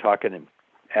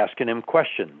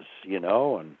questions,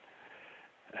 and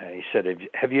he said,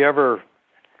 have you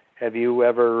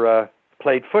ever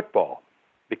played football?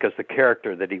 Because the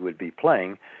character that he would be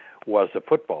playing was a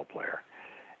football player.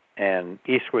 And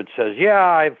Eastwood says,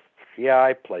 I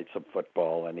played some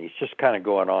football. And he's just kind of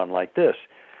going on like this.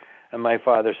 And my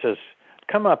father says,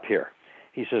 "Come up here."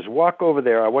 He says, "Walk over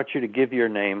there. I want you to give your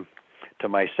name to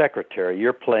my secretary.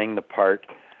 You're playing the part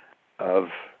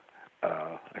of,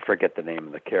 I forget the name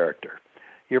of the character.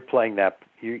 You're playing that,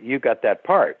 you got that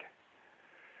part."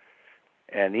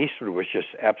 And Eastwood was just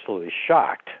absolutely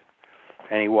shocked.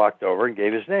 And he walked over and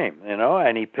gave his name,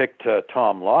 and he picked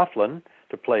Tom Laughlin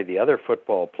to play the other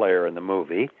football player in the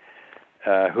movie,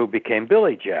 who became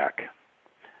Billy Jack.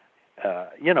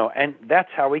 And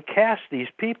that's how he cast these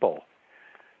people.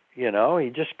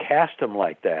 He just cast them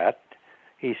like that.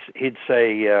 He'd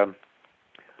say,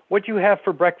 "What'd you have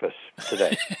for breakfast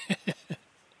today?"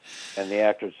 And the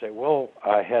actor would say, "Well,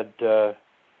 I had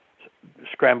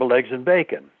scrambled eggs and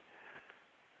bacon."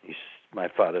 My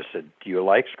father said, "Do you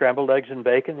like scrambled eggs and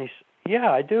bacon?" He said,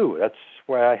 "Yeah, I do. That's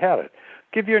where I had it."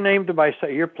 "Give your name to my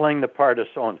you're playing the part of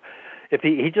so-and-so." If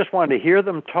he just wanted to hear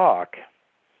them talk,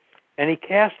 and he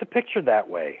cast a picture that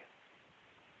way.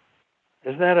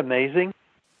 Isn't that amazing?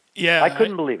 Yeah. I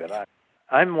couldn't believe it.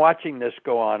 I'm watching this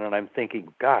go on, and I'm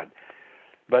thinking, God.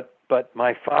 But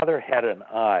my father had an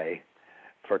eye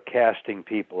for casting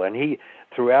people, and he,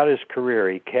 throughout his career,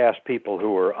 he cast people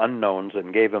who were unknowns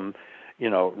and gave them,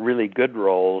 really good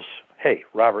roles. Hey,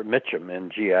 Robert Mitchum in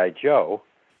G.I. Joe.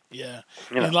 Yeah.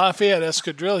 In Lafayette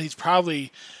Escadrille, he's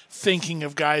probably thinking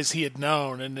of guys he had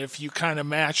known, and if you kind of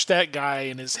match that guy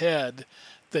in his head,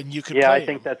 then you could play I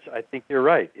think I think you're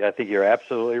right. I think you're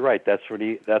absolutely right. That's what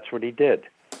he did.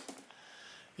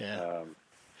 Yeah.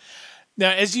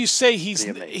 Now, as you say,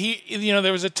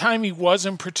 there was a time he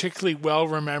wasn't particularly well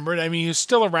remembered. I mean, he was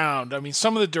still around. I mean,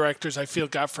 some of the directors I feel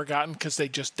got forgotten because they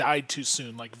just died too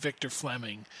soon, like Victor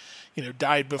Fleming,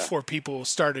 died before people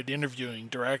started interviewing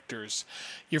directors.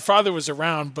 Your father was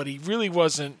around, but he really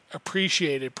wasn't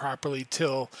appreciated properly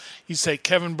till, you say,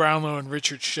 Kevin Brownlow and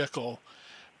Richard Schickel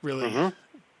really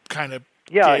kind of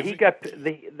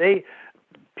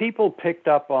people picked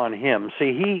up on him.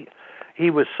 See, he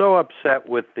was so upset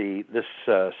with this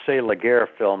C'est la Guerre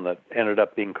film that ended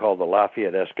up being called the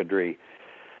Lafayette Escadrille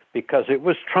because it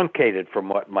was truncated from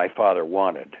what my father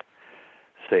wanted.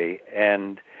 See,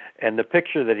 and the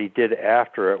picture that he did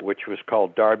after it, which was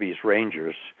called Darby's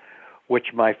Rangers,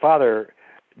 which my father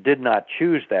did not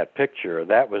choose that picture.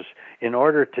 That was, in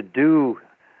order to do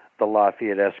the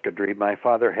Lafayette Escadrille, my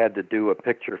father had to do a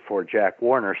picture for Jack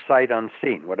Warner, sight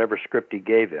unseen, whatever script he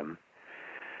gave him.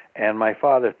 And my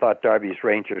father thought Darby's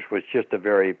Rangers was just a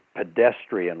very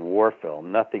pedestrian war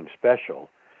film, nothing special.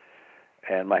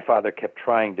 And my father kept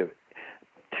trying to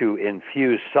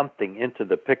infuse something into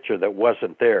the picture that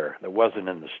wasn't there, that wasn't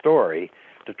in the story,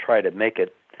 to try to make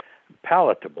it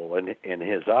palatable in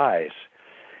his eyes.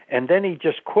 And then he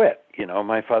just quit.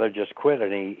 My father just quit,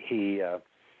 and he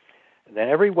then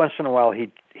every once in a while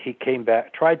he came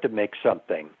back, tried to make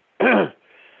something.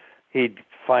 He'd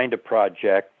find a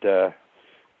project,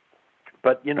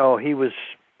 but he was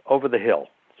over the hill,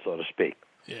 so to speak.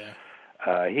 Yeah.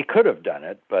 He could have done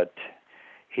it, but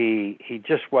he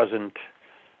just wasn't.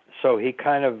 So he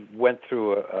kind of went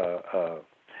through a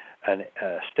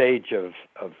stage of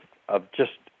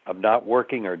not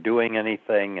working or doing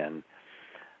anything, and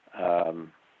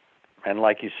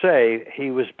like you say,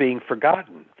 he was being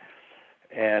forgotten,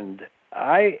 and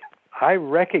I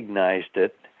recognized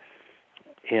it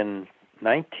in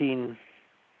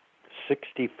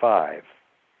 64.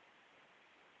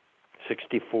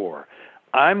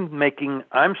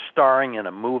 I'm starring in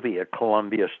a movie at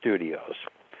Columbia Studios,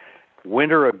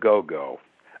 Winter a Go-Go,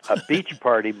 a beach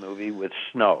party movie with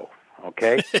snow,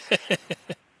 okay?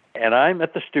 And I'm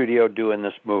at the studio doing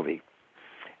this movie.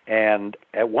 And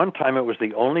at one time it was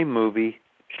the only movie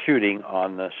shooting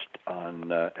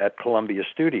at Columbia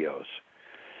Studios.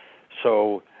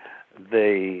 So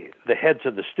the heads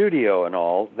of the studio and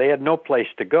all, they had no place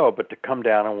to go but to come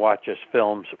down and watch us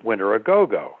film Winter a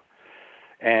Go-Go.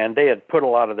 And they had put a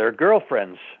lot of their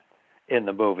girlfriends in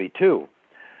the movie too.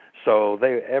 So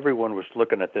everyone was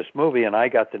looking at this movie, and I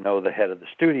got to know the head of the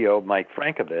studio, Mike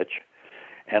Frankovich,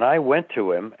 and I went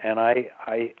to him and I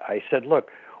said, look,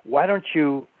 why don't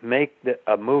you make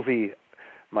a movie,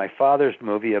 my father's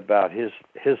movie, about his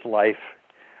life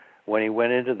when he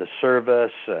went into the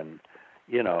service, and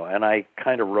and I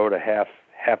kind of wrote a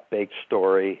half-baked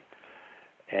story,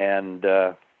 and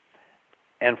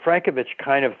Frankovich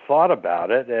kind of thought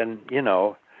about it, and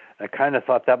I kind of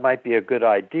thought that might be a good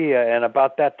idea. And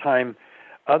about that time,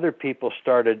 other people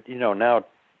started, now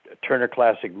Turner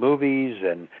Classic Movies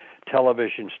and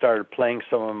television started playing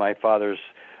some of my father's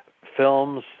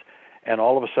films, and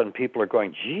all of a sudden people are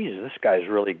going, geez, this guy's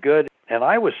really good. And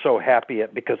I was so happy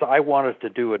because I wanted to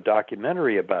do a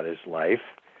documentary about his life,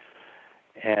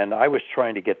 and I was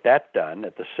trying to get that done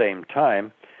at the same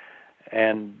time.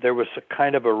 And there was a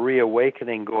kind of a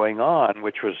reawakening going on,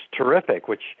 which was terrific,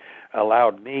 which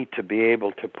allowed me to be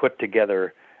able to put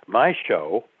together my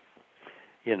show,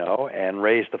 and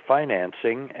raise the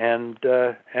financing and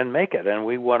make it. And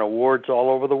we won awards all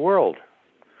over the world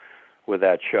with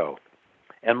that show.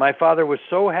 And my father was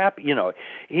so happy.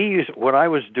 When I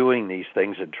was doing these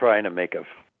things and trying to make a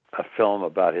film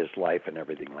about his life and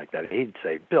everything like that, he'd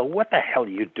say, Bill, what the hell are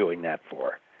you doing that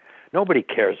for? Nobody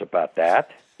cares about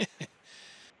that.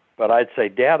 But I'd say,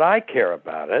 Dad, I care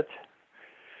about it.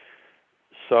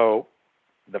 So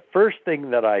the first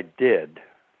thing that I did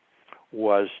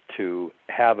was to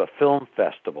have a film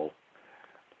festival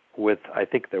with, I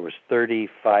think there was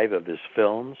 35 of his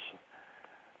films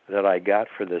that I got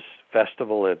for this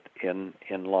festival in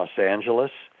Los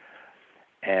Angeles.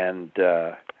 And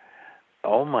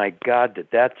oh my God,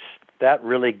 that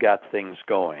really got things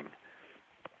going.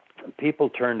 People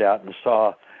turned out and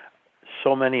saw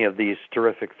so many of these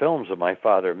terrific films that my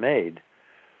father made,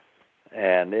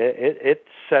 and it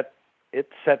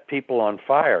set people on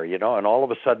fire, and all of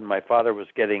a sudden my father was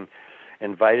getting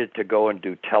invited to go and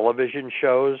do television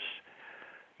shows,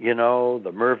 you know,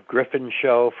 the Merv Griffin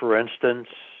show, for instance,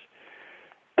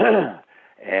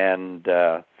 and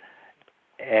the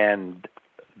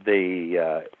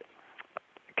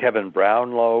Kevin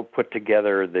Brownlow put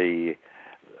together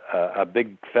a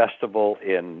big festival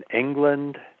in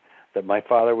England that my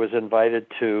father was invited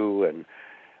to, and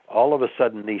all of a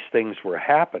sudden these things were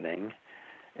happening,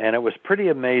 and it was pretty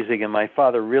amazing, and my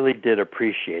father really did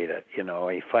appreciate it. You know,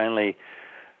 he finally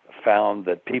found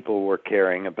that people were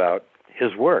caring about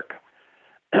his work.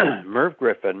 Merv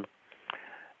Griffin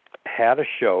had a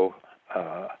show.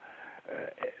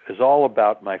 It was all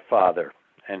about my father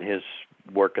and his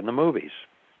work in the movies.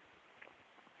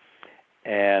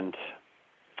 And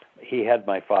he had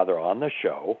my father on the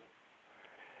show.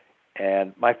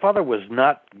 And my father was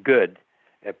not good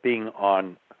at being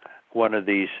on one of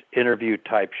these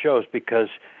interview-type shows because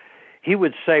he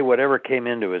would say whatever came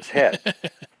into his head.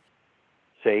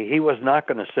 Say he was not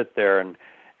going to sit there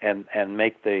and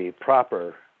make the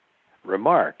proper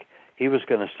remark. He was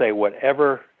going to say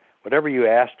whatever you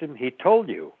asked him, he told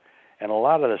you. And a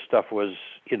lot of the stuff was,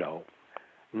 you know,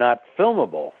 not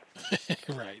filmable.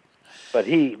 Right. But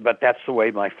that's the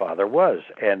way my father was.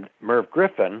 And Merv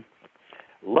Griffin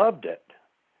loved it,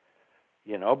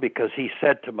 you know, because he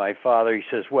said to my father, he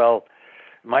says, well,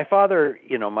 my father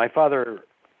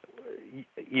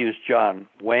used John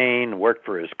Wayne, worked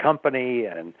for his company,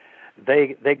 and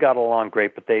they got along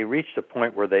great, but they reached a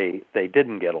point where they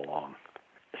didn't get along.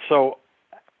 So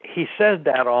he said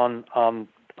that on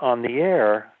the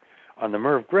air on the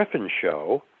Merv Griffin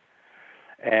show,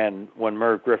 and when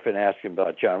Merv Griffin asked him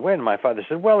about John Wayne, my father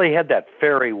said, well, he had that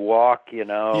fairy walk, you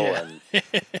know, and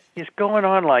he's going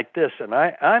on like this, and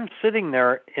I'm sitting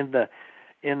there in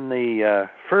the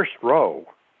first row,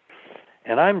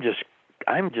 and I'm just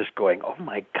going, oh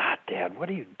my God, Dad, what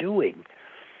are you doing?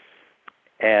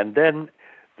 And then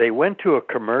they went to a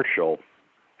commercial,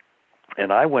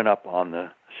 and I went up on the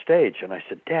stage, and I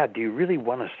said, Dad, do you really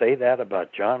want to say that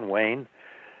about John Wayne?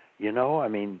 You know, I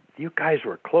mean, you guys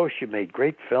were close. You made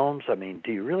great films. I mean,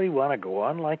 do you really want to go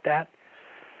on like that?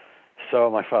 So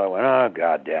my father went, oh,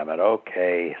 God damn it,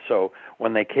 okay. So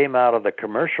when they came out of the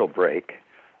commercial break,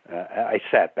 I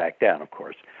sat back down, of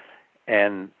course,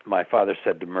 and my father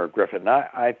said to Merv Griffin,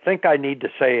 I think I need to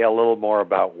say a little more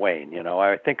about Wayne. You know,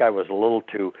 I think I was a little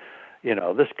too, you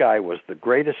know, this guy was the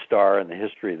greatest star in the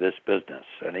history of this business.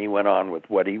 And he went on with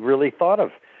what he really thought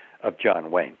of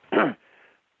John Wayne.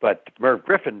 But Merv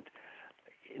Griffin,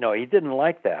 you know, he didn't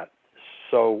like that.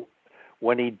 So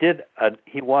when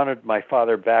he wanted my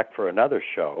father back for another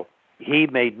show, he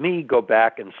made me go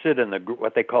back and sit in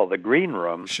what they call the green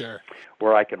room,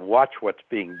 where I can watch what's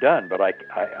being done, but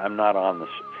I'm not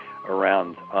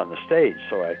around on the stage.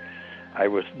 So I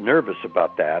was nervous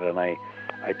about that, and I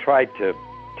tried to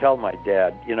tell my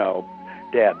dad, you know,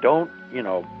 Dad, don't, you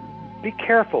know, be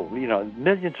careful. You know,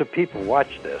 millions of people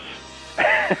watch this.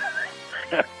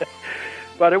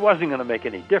 But it wasn't going to make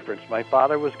any difference. My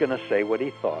father was going to say what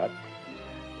he thought.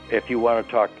 If you want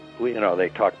to talk, you know, they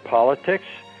talk politics,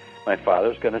 my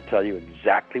father's going to tell you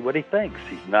exactly what he thinks.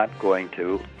 He's not going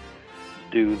to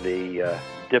do the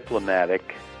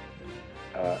diplomatic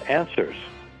answers.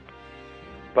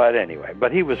 But anyway,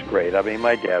 but he was great. I mean,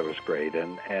 my dad was great,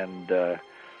 and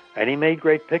he made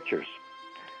great pictures.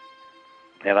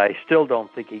 And I still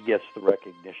don't think he gets the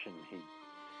recognition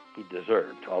he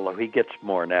deserved, although he gets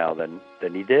more now than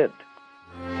he did.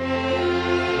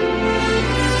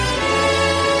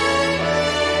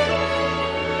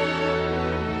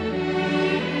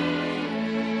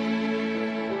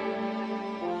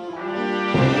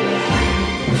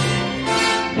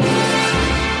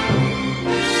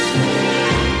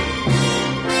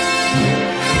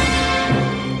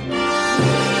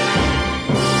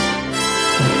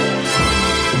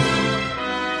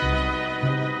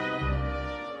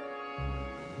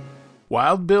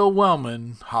 Wild Bill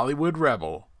Wellman, Hollywood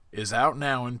Rebel, is out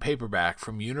now in paperback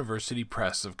from University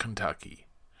Press of Kentucky.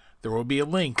 There will be a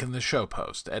link in the show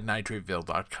post at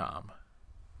nitrateville.com.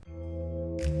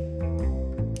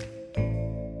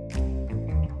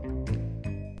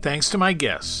 Thanks to my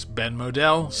guests, Ben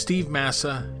Modell, Steve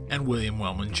Massa, and William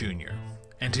Wellman Jr.,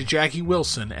 and to Jackie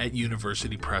Wilson at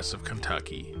University Press of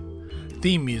Kentucky.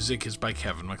 Theme music is by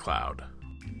Kevin MacLeod.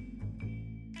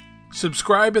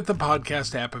 Subscribe at the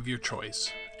podcast app of your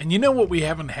choice. And you know what we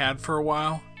haven't had for a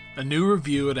while? A new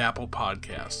review at Apple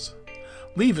Podcasts.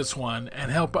 Leave us one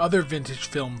and help other vintage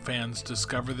film fans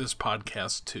discover this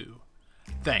podcast too.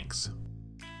 Thanks.